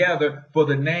things together for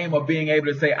the name of being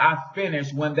able to say I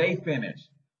finished when they finished.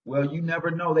 Well, you never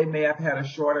know. They may have had a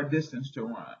shorter distance to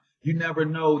run. You never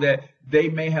know that they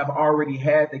may have already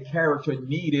had the character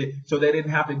needed so they didn't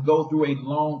have to go through a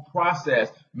long process.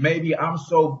 Maybe I'm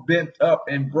so bent up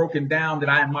and broken down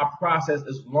that my process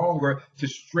is longer to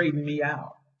straighten me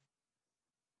out.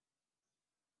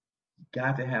 You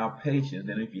got to have patience,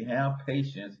 and if you have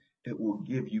patience, it will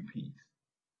give you peace,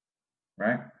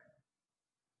 right?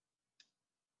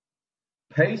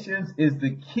 Patience is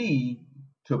the key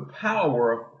to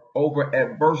power over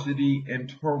adversity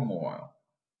and turmoil.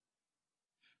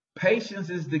 Patience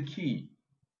is the key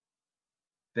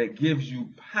that gives you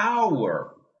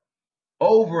power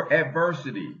over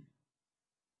adversity.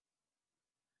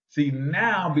 See,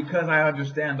 now because I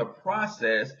understand the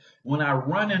process, when I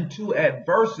run into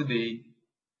adversity,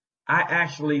 I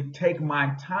actually take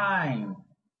my time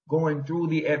going through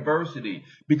the adversity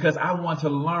because I want to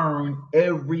learn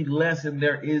every lesson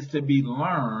there is to be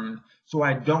learned so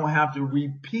I don't have to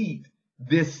repeat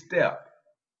this step.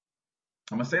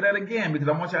 I'm going to say that again because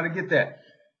I want y'all to get that.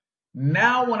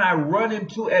 Now, when I run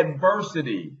into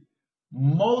adversity,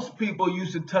 most people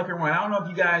used to tuck and run. I don't know if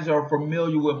you guys are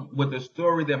familiar with the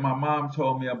story that my mom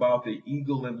told me about the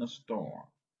eagle in the storm.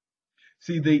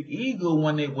 See, the eagle,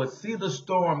 when it would see the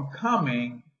storm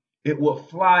coming, it would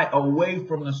fly away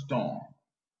from the storm,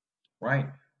 right?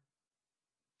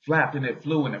 Flapped and it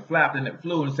flew and it flapped and it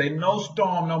flew and say, no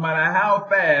storm, no matter how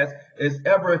fast, is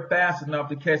ever fast enough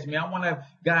to catch me. I'm one of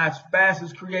God's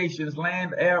fastest creations,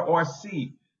 land, air, or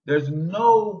sea. There's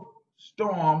no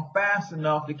storm fast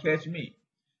enough to catch me.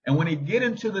 And when it get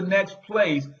into the next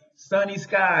place, sunny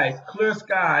skies, clear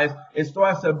skies, it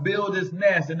starts to build its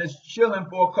nest and it's chilling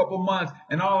for a couple months.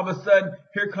 And all of a sudden,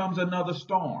 here comes another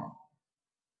storm.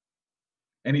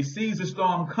 And he sees the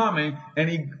storm coming and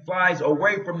he flies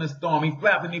away from the storm. He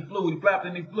flapped and he flew, he flapped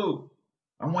and he flew.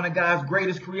 I'm one of God's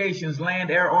greatest creations,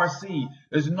 land, air, or sea.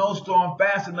 There's no storm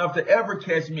fast enough to ever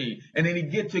catch me. And then he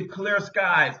gets to clear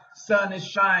skies, sun is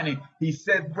shining. He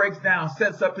breaks down,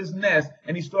 sets up his nest,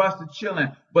 and he starts to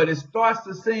chilling. But it starts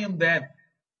to seem that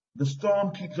the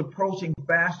storm keeps approaching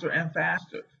faster and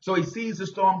faster. So he sees the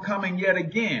storm coming yet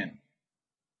again.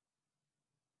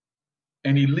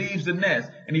 And he leaves the nest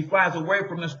and he flies away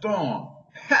from the storm.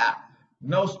 Ha!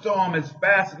 No storm is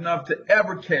fast enough to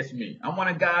ever catch me. I'm one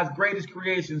of God's greatest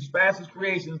creations, fastest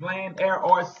creations, land, air,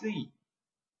 or sea.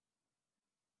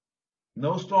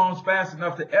 No storm's fast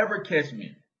enough to ever catch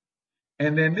me.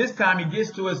 And then this time he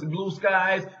gets to his blue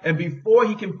skies, and before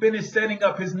he can finish setting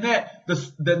up his net,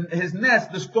 his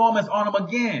nest, the storm is on him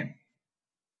again.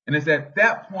 And it's at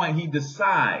that point he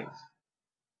decides,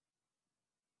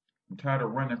 I'm tired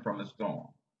of running from the storm.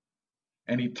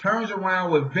 And he turns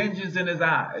around with vengeance in his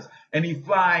eyes, and he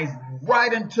flies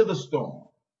right into the storm.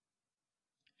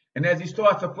 And as he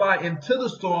starts to fly into the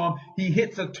storm, he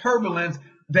hits a turbulence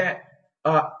that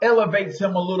elevates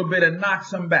him a little bit and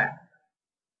knocks him back.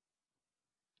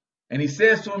 And he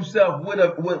says to himself with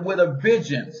a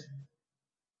vengeance,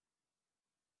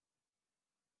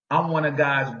 I'm one of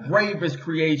God's bravest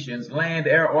creations, land,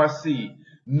 air, or sea.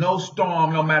 No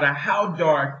storm, no matter how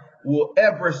dark, will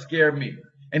ever scare me.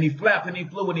 And he flapped and he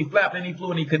flew and he flapped and he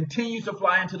flew and he continues to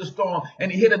fly into the storm, and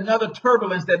he hit another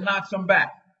turbulence that knocks him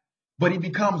back. But he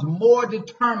becomes more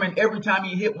determined every time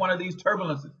he hit one of these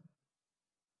turbulences.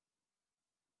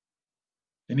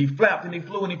 And he flapped and he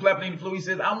flew and he flapped and he flew. He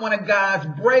says, I'm one of God's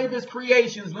bravest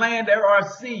creations, land, air, or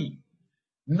sea.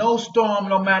 No storm,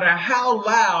 no matter how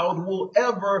loud, will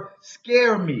ever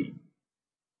scare me.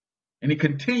 And he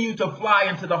continued to fly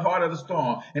into the heart of the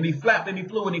storm. And he flapped and he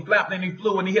flew and he flapped and he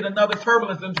flew and he hit another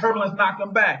turbulence, and turbulence knocked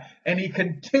him back. And he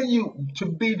continued to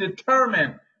be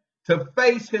determined to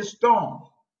face his storm.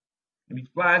 And he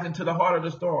flies into the heart of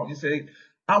the storm. He said,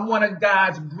 I'm one of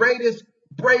God's bravest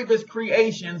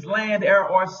creations, land, air,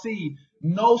 or sea.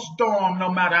 No storm,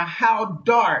 no matter how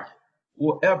dark,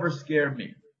 will ever scare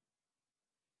me.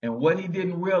 And what he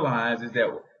didn't realize is that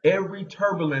every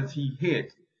turbulence he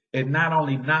hit, it not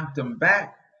only knocked him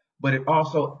back, but it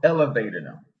also elevated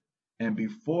him. And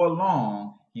before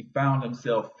long, he found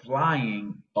himself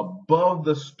flying above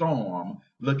the storm,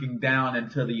 looking down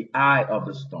into the eye of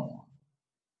the storm.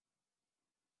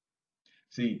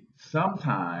 See,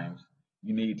 sometimes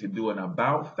you need to do an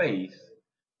about face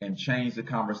and change the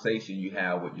conversation you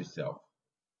have with yourself.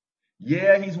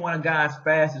 Yeah, he's one of God's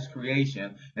fastest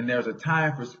creation, and there's a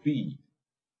time for speed.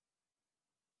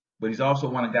 But he's also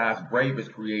one of God's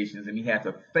bravest creations, and he had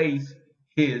to face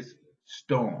his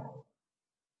storm.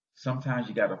 Sometimes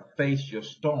you got to face your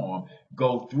storm,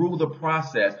 go through the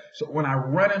process. So when I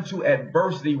run into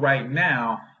adversity right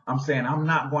now, I'm saying I'm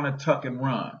not going to tuck and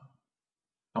run.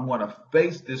 I'm going to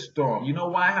face this storm. You know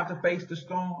why I have to face the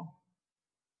storm?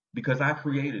 Because I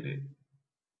created it.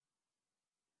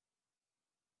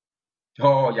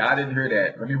 Oh, yeah, I didn't hear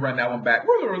that. Let me run that one back.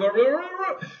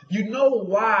 You know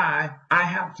why I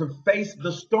have to face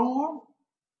the storm?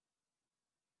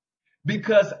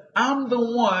 Because I'm the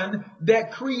one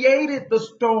that created the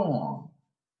storm.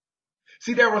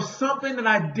 See, there was something that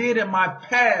I did in my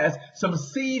past, some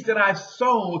seeds that I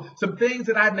sowed, some things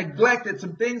that I neglected,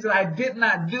 some things that I did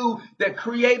not do that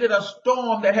created a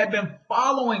storm that had been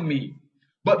following me.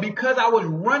 But because I was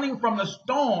running from the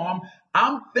storm,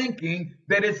 I'm thinking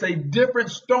that it's a different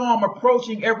storm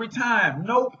approaching every time.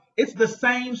 Nope, it's the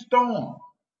same storm.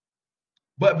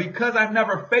 But because I've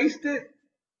never faced it,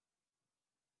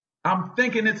 I'm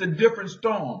thinking it's a different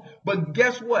storm. But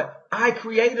guess what? I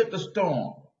created the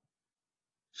storm.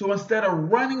 So instead of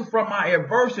running from my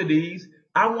adversities,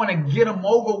 I want to get them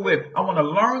over with. I want to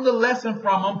learn the lesson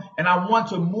from them, and I want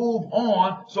to move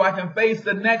on so I can face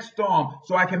the next storm,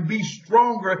 so I can be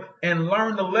stronger and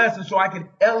learn the lesson, so I can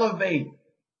elevate.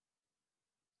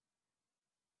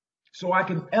 So I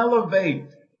can elevate.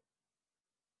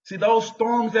 See, those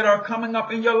storms that are coming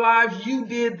up in your lives, you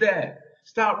did that.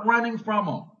 Stop running from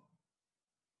them.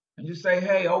 And just say,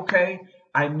 hey, okay,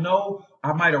 I know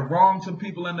I might have wronged some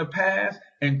people in the past,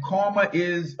 and karma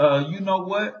is, you know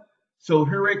what? So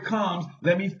here it comes.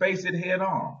 Let me face it head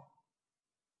on.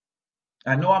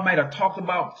 I know I might have talked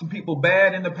about some people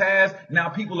bad in the past. Now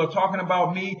people are talking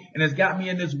about me, and it's got me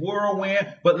in this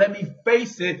whirlwind, but let me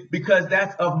face it because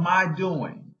that's of my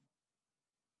doing.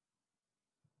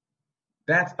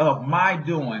 That's of my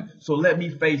doing. So let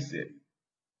me face it.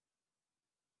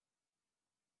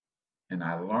 And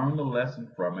I learned the lesson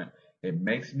from it. It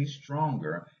makes me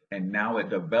stronger, and now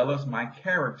it develops my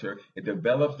character. It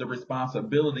develops the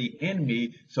responsibility in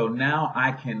me, so now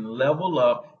I can level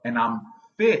up, and I'm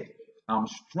fit, I'm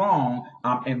strong,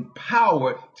 I'm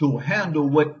empowered to handle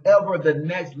whatever the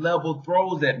next level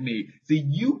throws at me. See,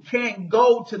 you can't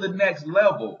go to the next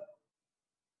level.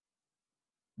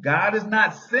 God is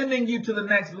not sending you to the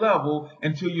next level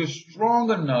until you're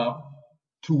strong enough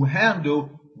to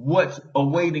handle what's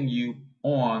awaiting you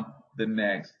on the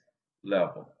next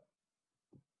level.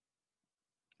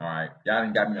 All right, y'all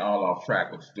done got me all off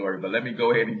track with the story, but let me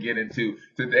go ahead and get into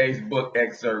today's book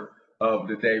excerpt of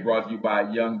the day, brought to you by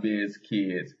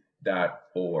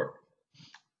YoungBizKids.org.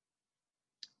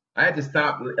 I had to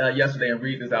stop yesterday and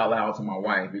read this out loud to my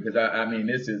wife because I mean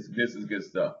this is good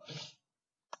stuff.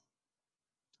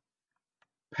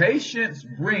 Patience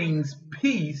brings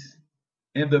peace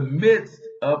in the midst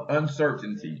of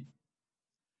uncertainty.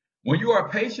 When you are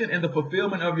patient in the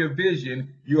fulfillment of your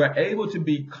vision, you are able to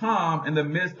be calm in the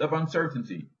midst of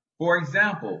uncertainty. For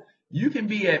example, you can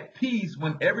be at peace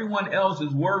when everyone else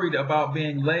is worried about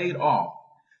being laid off.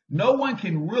 No one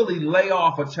can really lay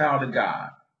off a child of God.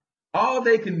 All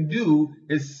they can do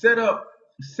is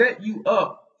set you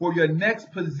up for your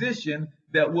next position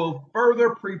that will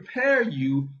further prepare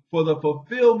you for the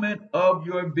fulfillment of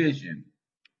your vision.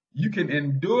 You can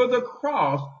endure the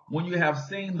cross when you have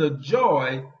seen the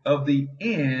joy of the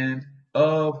end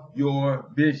of your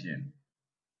vision.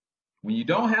 When you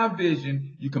don't have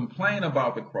vision, you complain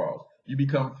about the cross. You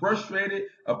become frustrated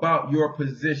about your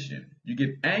position. You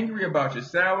get angry about your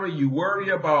salary. You worry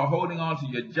about holding on to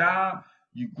your job.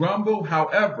 You grumble.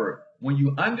 However, when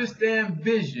you understand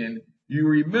vision, you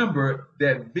remember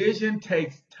that vision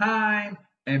takes time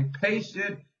and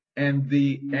patience and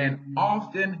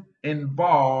often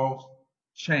involves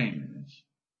change.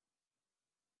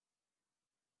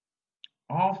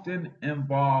 Often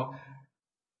involve,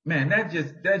 man, that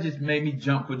just made me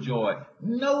jump for joy.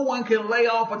 No one can lay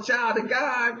off a child of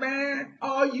God, man.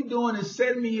 All you doing is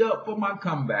setting me up for my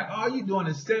comeback. All you doing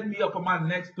is setting me up for my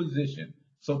next position.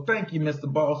 So thank you,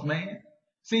 Mr. Boss Man.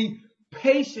 See,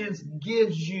 patience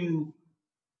gives you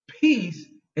peace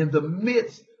in the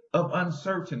midst of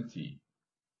uncertainty.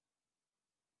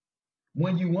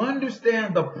 When you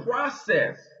understand the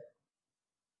process,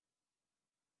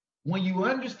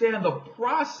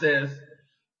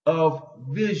 of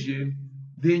vision,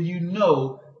 then you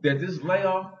know that this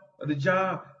layoff of the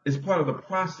job is part of the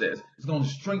process. It's going to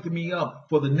strengthen me up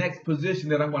for the next position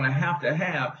that I'm going to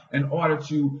have in order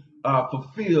to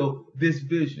fulfill this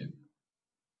vision.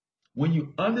 When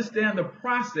you understand the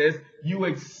process, you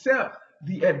accept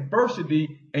the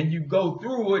adversity and you go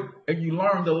through it and you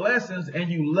learn the lessons and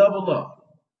you level up.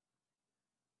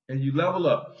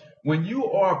 When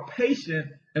you are patient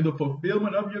in the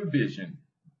fulfillment of your vision,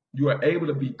 you are able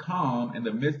to be calm in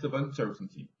the midst of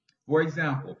uncertainty. For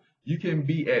example, you can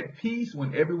be at peace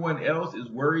when everyone else is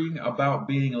worrying about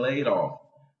being laid off.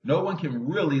 No one can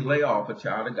really lay off a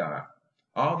child of God.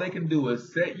 All they can do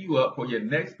is set you up for your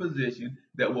next position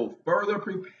that will further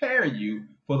prepare you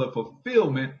for the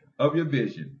fulfillment of your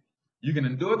vision. You can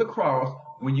endure the cross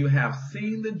when you have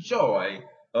seen the joy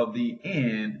of the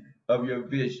end of your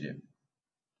vision.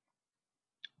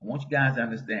 I want you guys to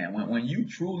understand, when you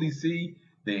truly see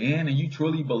the end and you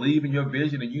truly believe in your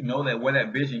vision and you know that where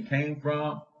that vision came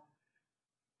from,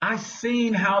 I've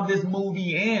seen how this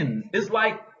movie ends. It's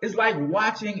like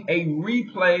watching a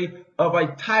replay of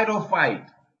a title fight.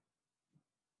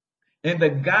 And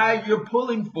the guy you're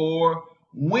pulling for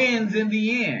wins in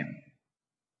the end.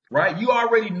 Right? You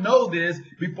already know this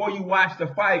before you watch the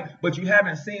fight, but you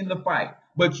haven't seen the fight.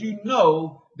 But you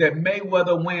know that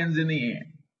Mayweather wins in the end.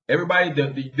 Everybody,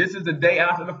 this is the day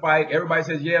after the fight. Everybody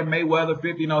says, yeah, Mayweather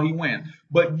 50, no, he wins.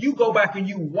 But you go back and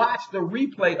you watch the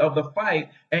replay of the fight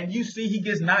and you see he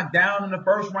gets knocked down in the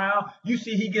first round. You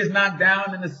see he gets knocked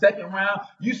down in the second round.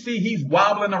 You see he's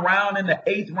wobbling around in the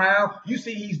 8th round. You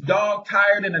see he's dog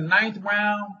tired in the 9th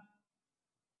round.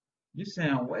 You're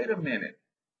saying, wait a minute.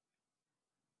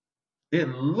 It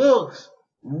looks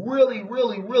really,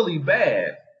 really, really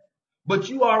bad, but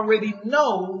you already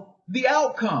know the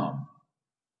outcome.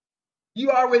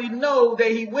 You already know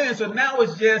that he wins. So now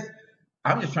it's just,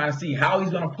 I'm just trying to see how he's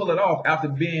going to pull it off after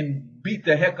being beat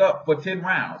the heck up for 10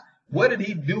 rounds. What did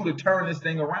he do to turn this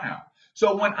thing around?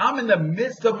 So when I'm in the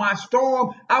midst of my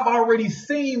storm, I've already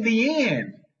seen the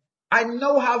end. I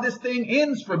know how this thing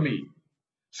ends for me.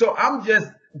 So I'm just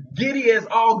giddy as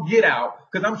all get out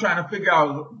because I'm trying to figure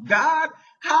out, God,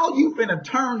 how you finna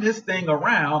turn this thing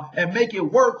around and make it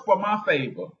work for my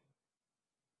favor?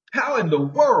 How in the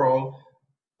world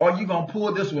are you going to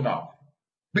pull this one off?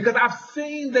 Because I've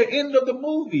seen the end of the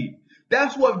movie.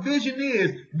 That's what vision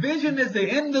is. Vision is the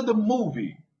end of the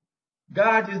movie.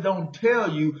 God just don't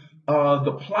tell you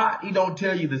the plot. He don't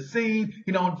tell you the scene.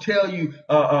 He don't tell you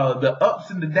the ups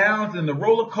and the downs and the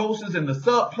roller coasters and the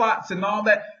subplots and all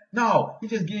that. No, he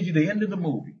just gives you the end of the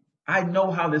movie. I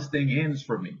know how this thing ends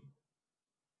for me.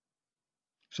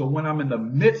 So when I'm in the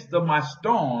midst of my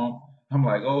storm, I'm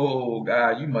like, oh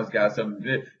God, you must got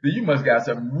something. You must got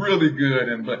something really good,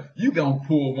 and but you gonna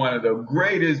pull one of the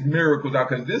greatest miracles out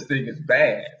because this thing is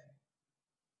bad.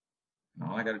 And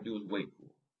all I got to do is wait for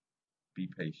it. Be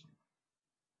patient,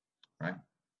 right?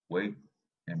 Wait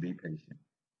and be patient.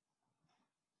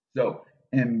 So,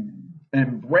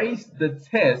 embrace the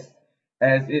test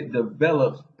as it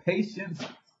develops patience.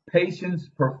 Patience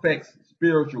perfects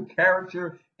spiritual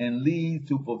character and leads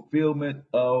to fulfillment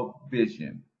of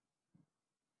vision.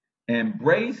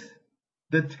 Embrace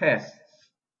the tests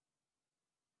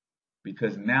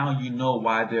because now you know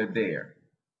why they're there.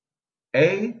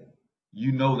 A,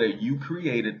 you know that you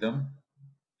created them.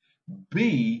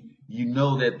 B, you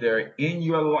know that they're in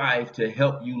your life to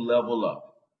help you level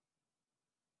up.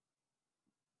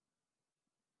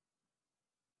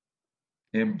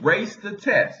 Embrace the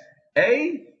test.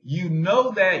 A, you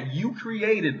know that you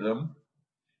created them.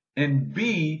 And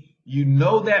B, you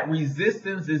know that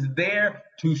resistance is there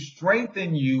to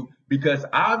strengthen you because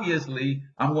obviously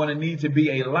I'm going to need to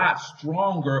be a lot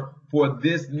stronger for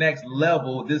this next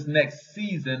level, this next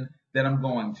season that I'm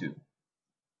going to. Does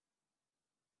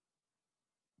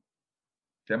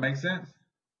that make sense?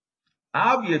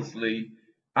 Obviously,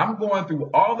 I'm going through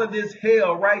all of this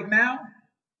hell right now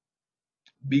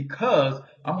because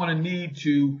I'm going to need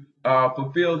to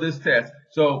fulfill this test.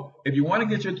 So if you want to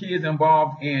get your kids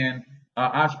involved in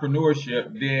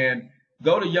entrepreneurship, then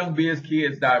go to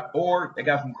youngbizkids.org. They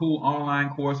got some cool online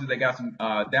courses. They got some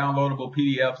downloadable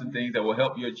PDFs and things that will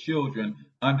help your children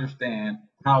understand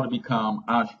how to become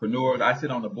entrepreneurs. I sit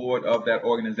on the board of that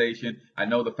organization. I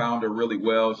know the founder really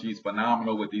well. She's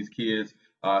phenomenal with these kids,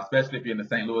 especially if you're in the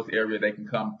St. Louis area. They can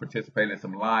come participate in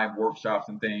some live workshops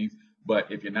and things.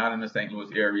 But if you're not in the St. Louis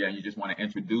area and you just want to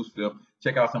introduce them,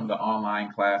 check out some of the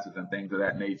online classes and things of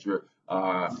that nature,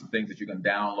 some things that you can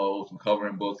download, some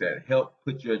coloring books that help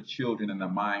put your children in the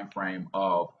mind frame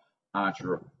of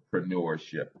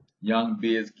entrepreneurship.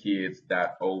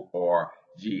 Youngbizkids.org,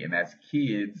 and that's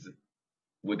kids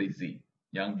with a Z.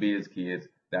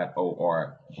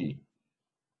 Youngbizkids.org.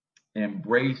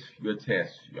 Embrace your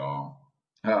test, y'all.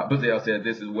 Bazell said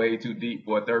this is way too deep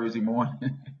for a Thursday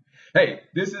morning. Hey,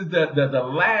 this is the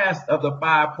last of the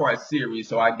 5-part series,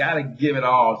 so I gotta give it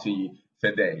all to you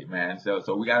today, man. So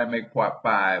we gotta make part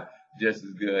 5 just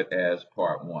as good as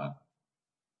part 1.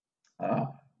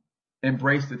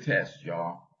 Embrace the test,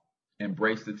 y'all.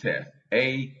 Embrace the test.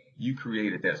 A, you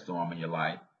created that storm in your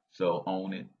life, so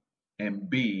own it. And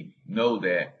B, know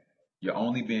that you're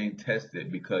only being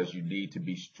tested because you need to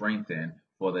be strengthened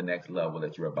for the next level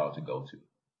that you're about to go to.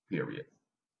 Period.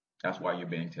 That's why you're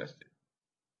being tested.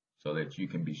 So that you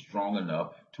can be strong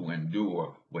enough to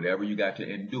endure whatever you got to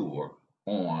endure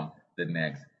on the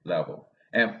next level.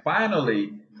 And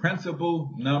finally, principle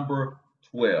number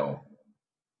 12.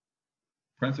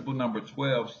 Principle number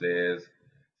 12 says,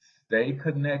 stay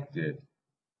connected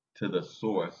to the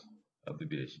source of the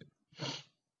vision.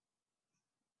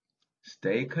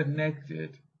 Stay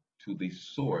connected to the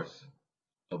source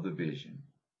of the vision.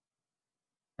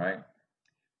 Right?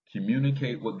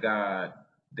 Communicate with God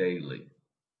daily.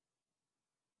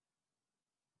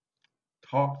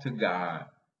 Talk to God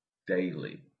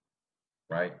daily,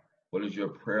 right? What is your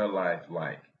prayer life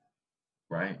like,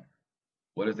 right?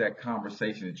 What is that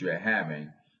conversation that you're having?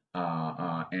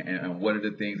 And what are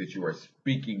the things that you are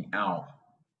speaking out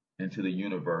into the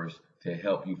universe to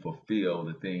help you fulfill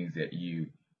the things that you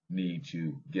need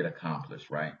to get accomplished,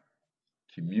 right?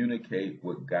 Communicate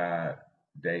with God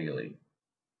daily.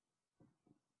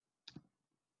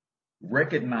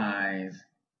 Recognize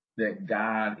that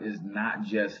God is not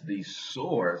just the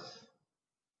source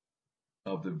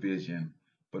of the vision,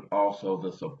 but also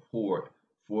the support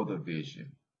for the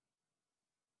vision.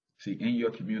 See, in your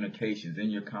communications, in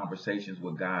your conversations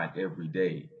with God every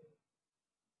day,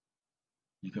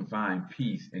 you can find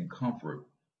peace and comfort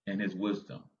in His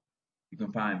wisdom. You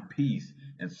can find peace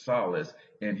and solace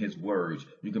in His words.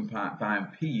 You can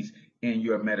find peace in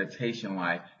your meditation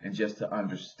life, and just to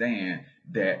understand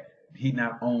that He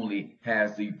not only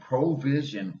has the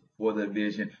provision for the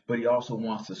vision, but He also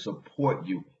wants to support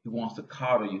you. He wants to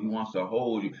coddle you. He wants to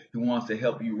hold you. He wants to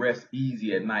help you rest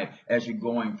easy at night as you're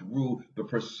going through the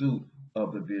pursuit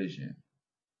of the vision.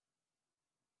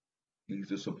 He's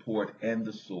the support and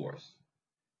the source,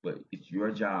 but it's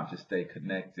your job to stay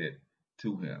connected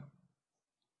to Him.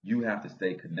 You have to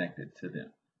stay connected to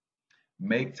them.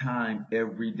 Make time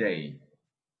every day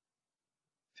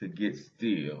to get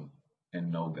still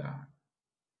and know God.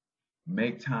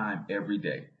 Make time every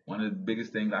day. One of the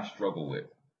biggest things I struggle with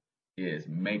is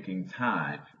making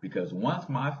time, because once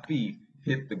my feet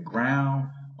hit the ground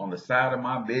on the side of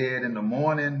my bed in the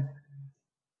morning,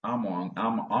 I'm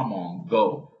on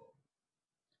go.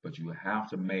 But you have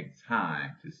to make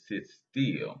time to sit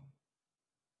still,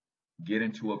 get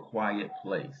into a quiet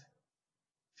place.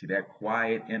 See that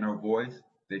quiet inner voice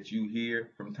that you hear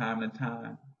from time to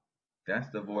time? That's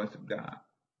the voice of God.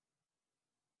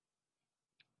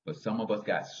 But some of us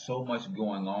got so much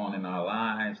going on in our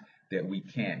lives that we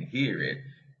can't hear it.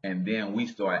 And then we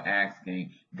start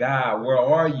asking, God, where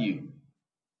are you?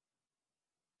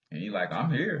 And you're like,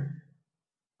 I'm here.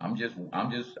 I'm just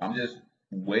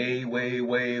way, way,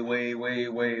 way, way, way,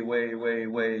 way, way, way,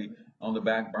 way on the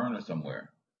back burner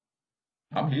somewhere.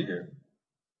 I'm here.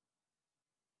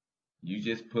 You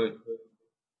just put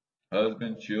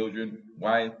husband, children,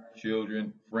 wife,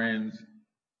 children, friends,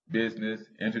 business,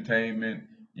 entertainment.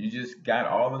 You just got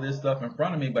all of this stuff in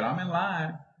front of me, but I'm in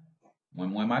line.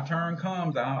 When my turn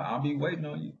comes, I'll be waiting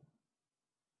on you.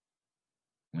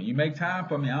 When you make time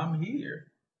for me, I'm here.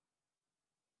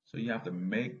 So you have to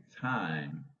make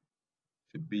time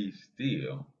to be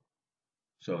still.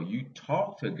 So you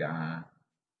talk to God,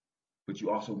 but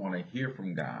you also want to hear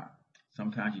from God.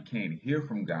 Sometimes you can't hear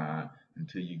from God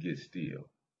until you get still.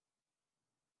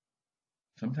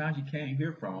 Sometimes you can't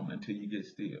hear from Him until you get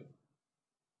still.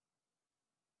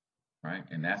 Right?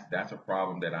 And that's a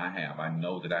problem that I have. I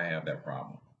know that I have that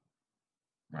problem.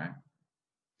 Right?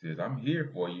 Says I'm here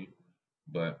for you,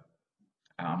 but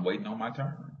I'm waiting on my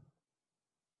turn.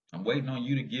 I'm waiting on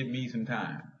you to give me some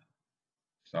time.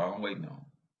 That's all I'm waiting on.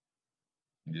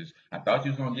 I thought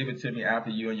you was gonna give it to me after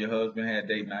you and your husband had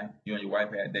date night. You and your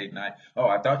wife had date night. Oh,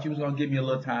 I thought you was gonna give me a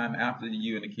little time after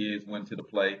you and the kids went to the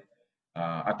play.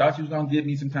 I thought you was gonna give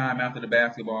me some time after the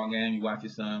basketball game. You watched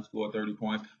your son score 30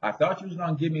 points. I thought you was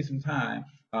gonna give me some time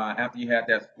after you had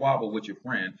that squabble with your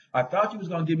friend. I thought you was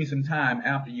gonna give me some time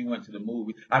after you went to the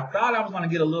movie. I thought I was gonna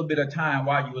get a little bit of time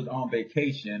while you was on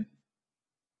vacation.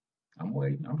 I'm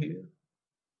waiting. I'm here.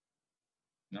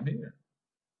 I'm here.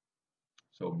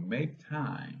 So make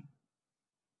time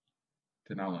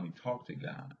to not only talk to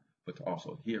God, but to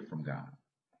also hear from God.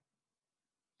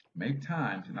 Make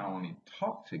time to not only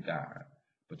talk to God,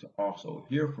 but to also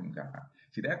hear from God.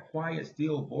 See, that quiet,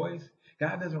 still voice,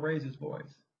 God doesn't raise His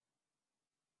voice.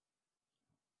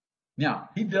 Now,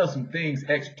 He does some things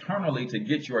externally to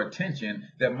get your attention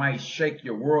that might shake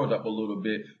your world up a little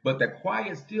bit, but the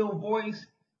quiet, still voice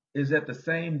is at the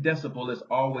same decibel it's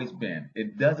always been.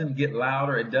 It doesn't get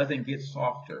louder. It doesn't get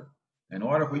softer. In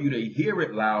order for you to hear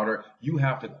it louder, you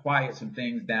have to quiet some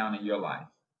things down in your life.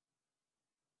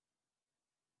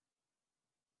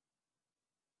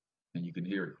 And you can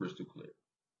hear it crystal clear.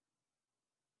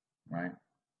 Right?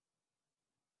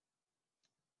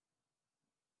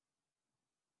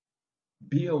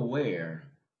 Be aware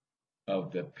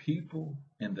of the people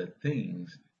and the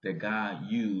things that God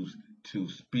used to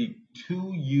speak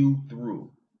to you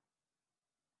through.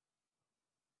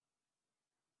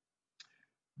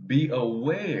 Be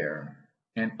aware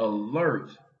and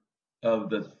alert of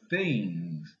the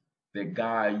things that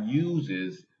God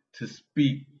uses to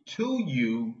speak to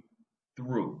you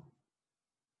through.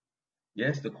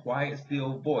 Yes, the quiet,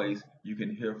 still voice, you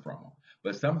can hear from Him.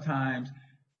 But sometimes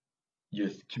you're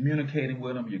communicating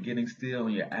with Him, you're getting still,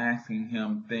 and you're asking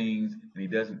Him things, and He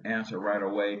doesn't answer right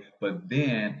away. But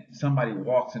then somebody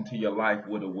walks into your life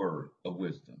with a word of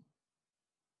wisdom.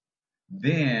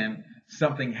 Then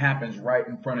something happens right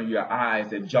in front of your eyes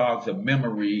that jogs a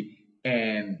memory,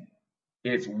 and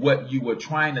it's what you were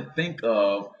trying to think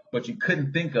of, but you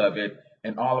couldn't think of it.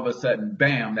 And all of a sudden,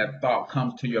 bam, that thought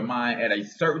comes to your mind at a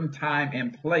certain time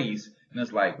and place. And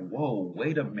it's like, whoa,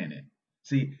 wait a minute.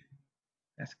 See,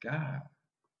 that's God.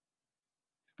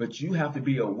 But you have to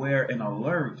be aware and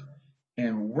alert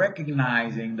and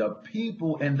recognizing the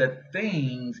people and the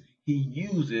things He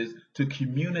uses to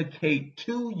communicate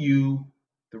to you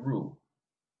through.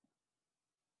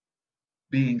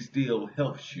 Being still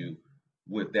helps you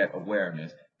with that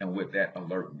awareness and with that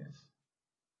alertness.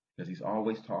 Because He's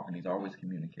always talking, He's always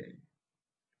communicating.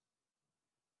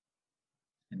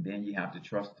 And then you have to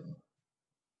trust Him.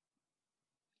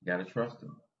 You got to trust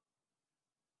Him.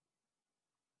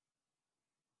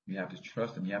 You have to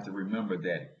trust Him. You have to remember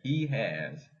that He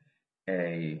has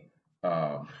a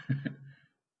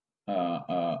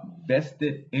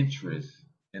vested interest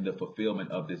in the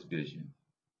fulfillment of this vision.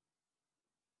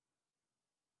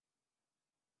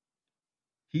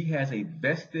 He has a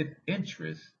vested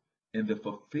interest in the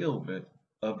fulfillment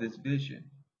of this vision.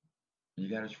 And you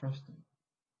got to trust Him.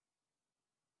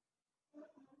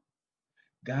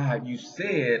 God, you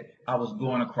said I was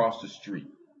going across the street.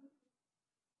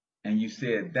 And you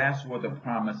said that's where the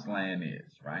promised land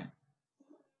is, right?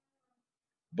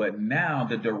 But now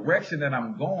the direction that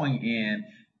I'm going in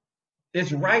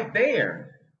is right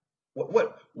there.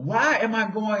 Why am I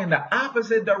going in the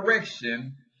opposite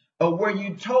direction of where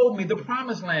you told me the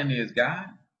promised land is, God?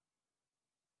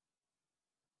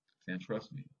 Then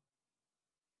trust me.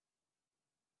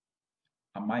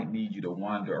 I might need you to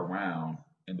wander around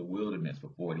in the wilderness for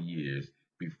 40 years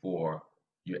before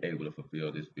you're able to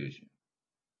fulfill this vision.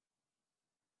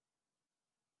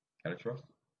 Gotta trust it.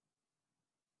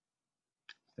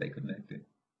 Stay connected,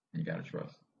 and you gotta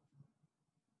trust.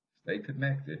 Stay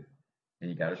connected, and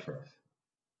you gotta trust.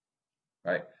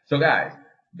 Right? So guys,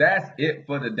 that's it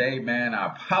for today, man. I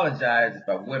apologize if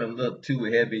I went a little too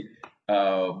heavy,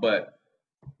 but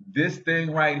this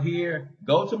thing right here,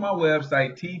 go to my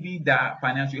website,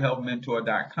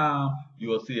 tv.financialhealthmentor.com. You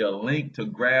will see a link to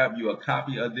grab you a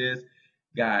copy of this.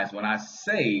 Guys, when I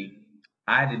say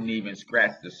I didn't even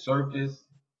scratch the surface,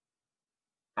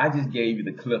 I just gave you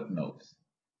the cliff notes.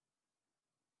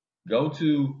 Go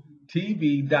to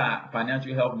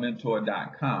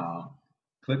tv.financialhealthmentor.com,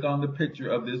 click on the picture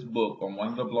of this book on one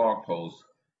of the blog posts,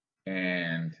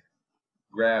 and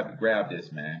grab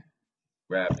this, man.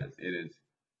 Grab this. It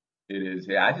is.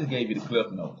 Yeah, I just gave you the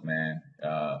cliff notes, man.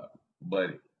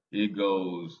 But it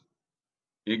goes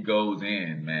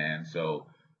in, man. So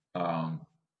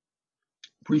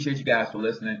appreciate you guys for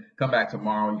listening. Come back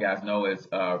tomorrow. You guys know it's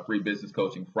Free Business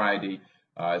Coaching Friday.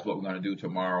 Is what we're going to do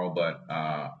tomorrow. But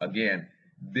again,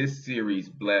 this series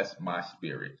blessed my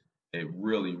spirit. It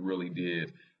really, really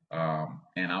did. And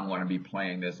I'm going to be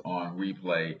playing this on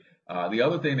replay. The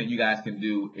other thing that you guys can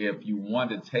do, if you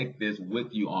want to take this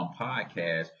with you on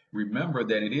podcast, remember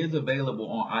that it is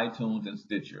available on iTunes and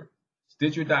Stitcher.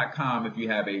 Stitcher.com if you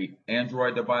have a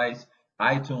Android device.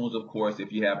 iTunes, of course,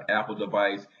 if you have Apple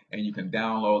device, and you can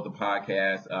download the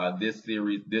podcast. This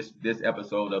series, this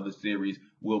episode of the series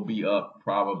will be up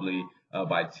probably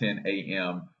by 10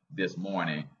 a.m. this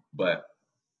morning. But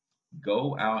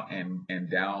go out and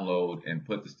download and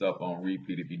put the stuff on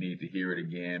repeat if you need to hear it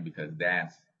again, because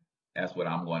that's what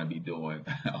I'm going to be doing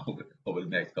over the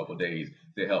next couple of days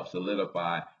to help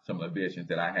solidify some of the visions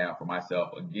that I have for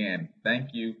myself. Again,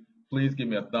 thank you. Please give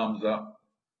me a thumbs up,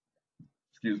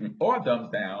 or a thumbs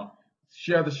down.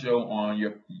 Share the show on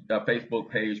your Facebook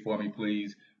page for me,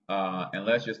 please. And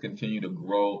let's just continue to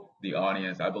grow the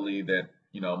audience. I believe that,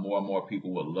 more and more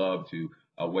people would love to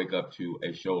wake up to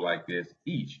a show like this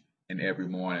each and every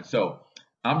morning. So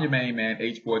I'm your main man,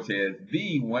 H. Cortez,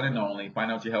 the one and only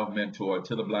financial health mentor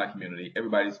to the Black community,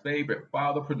 everybody's favorite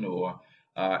fatherpreneur.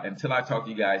 Until I talk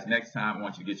to you guys next time, I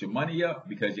want you to get your money up,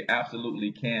 because you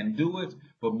absolutely can do it.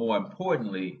 But more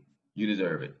importantly, you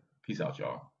deserve it. Peace out,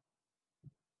 y'all.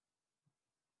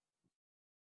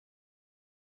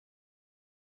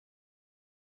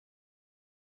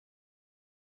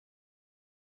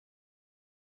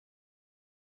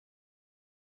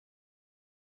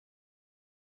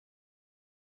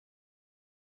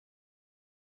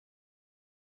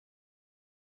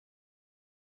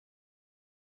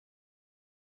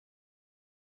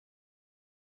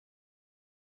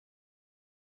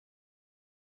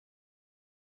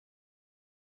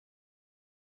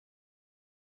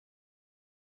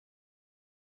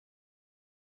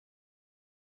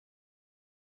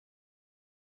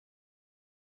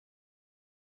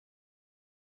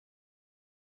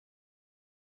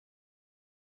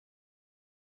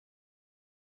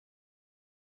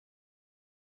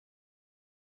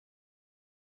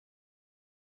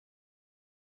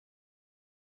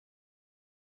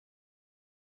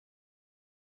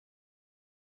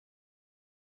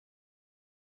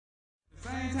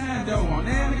 Same time though, on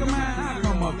that nigga mind, I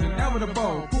come up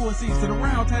inevitable. Pull seats to the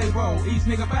round table. Each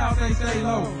nigga bow, stay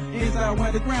low. Inside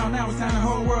went the ground, now it's time the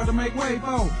whole world to make way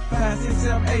for. 5, 6,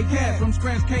 7, 8 cats from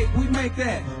scratch cake, we make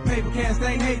that. Paper cats,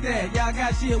 they hate that. Y'all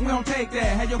got shit, we don't take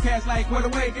that. Had your cash like where the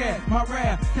wake at? My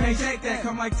rap, can't shake that.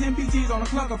 Come like 10 PTs on the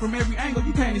clucker from every angle,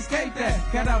 you can't escape that.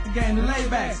 Got out the game to lay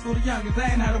back. School the youngest, they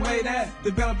ain't how to weigh that.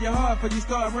 Develop your heart before you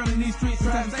start running these streets.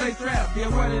 Trying to stay strapped. Be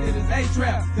aware that it is a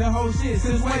trap. That whole shit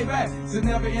since way back. It's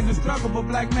never indestructible,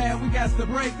 black man, we got to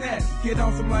break that. Get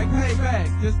on some like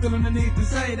payback. Just feeling the need to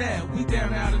say that. We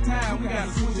down out of time, we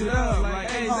gotta switch it up like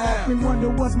ASAP. I often wonder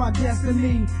what's my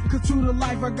destiny. Cause true to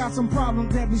life, I got some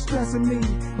problems that be stressing me.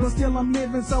 But still I'm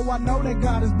living, so I know that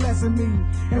God is blessing me.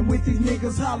 And with these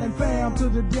niggas hollering fam to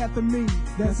the death of me.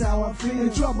 That's how I feel.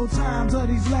 In troubled times of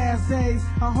these last days,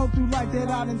 I hope through life that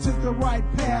I done took the right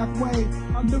pathway.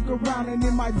 I look around and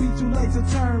it might be too late to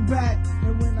turn back.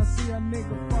 And when I see a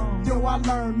nigga fall, yo, I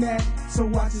learn that. So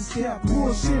watch your step.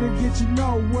 Bullshit'll get you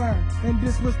nowhere. And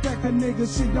disrespect a nigga,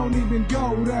 shit don't even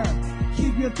go there.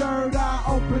 Keep your third eye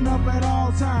open up at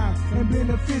all times, and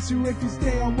beneficial if you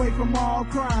stay away from all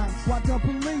crimes. Watch the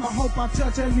police, I hope I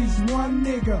touch at least one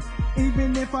nigga,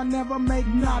 even if I never make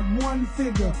not one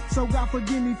figure. So God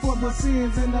forgive me for the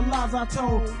sins and the lies I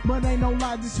told, but ain't no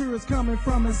lie, this here is coming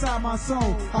from inside my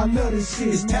soul. I love this shit,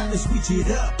 It's man. time to switch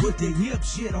it up, put the hip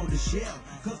shit on the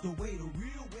shelf, cause the way the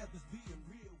real weapons being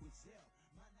real with self.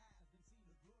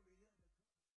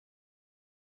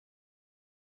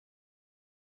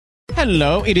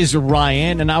 Hello, it is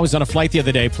Ryan, and I was on a flight the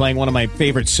other day playing one of my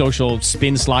favorite social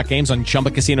spin slot games on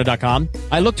ChumbaCasino.com.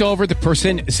 I looked over at the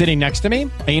person sitting next to me,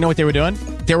 and you know what they were doing?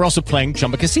 They were also playing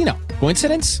Chumba Casino.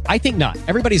 Coincidence? I think not.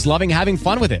 Everybody's loving having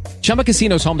fun with it. Chumba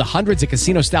Casino is home to hundreds of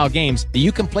casino-style games that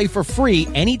you can play for free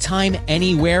anytime,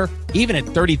 anywhere, even at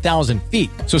 30,000 feet.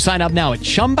 So sign up now at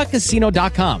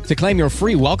ChumbaCasino.com to claim your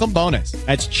free welcome bonus.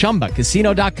 That's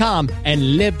ChumbaCasino.com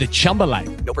and live the Chumba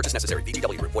life. No purchase necessary.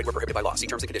 VGW Group. Void where prohibited by law. See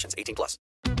terms and conditions. 18+.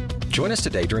 Join us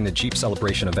today during the Jeep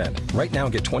Celebration event. Right now,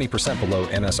 get 20% below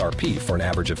MSRP for an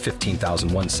average of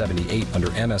 $15,178 under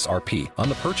MSRP on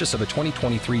the purchase of a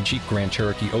 2023 Jeep Grand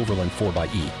Cherokee Overland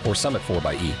 4xE or Summit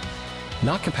 4xE.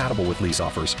 Not compatible with lease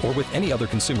offers or with any other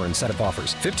consumer incentive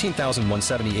offers.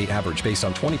 $15,178 average based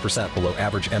on 20% below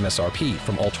average MSRP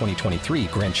from all 2023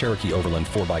 Grand Cherokee Overland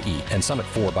 4xE and Summit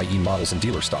 4xE models in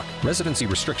dealer stock. Residency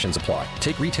restrictions apply.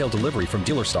 Take retail delivery from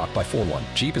dealer stock by 4/1.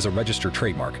 Jeep is a registered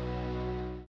trademark.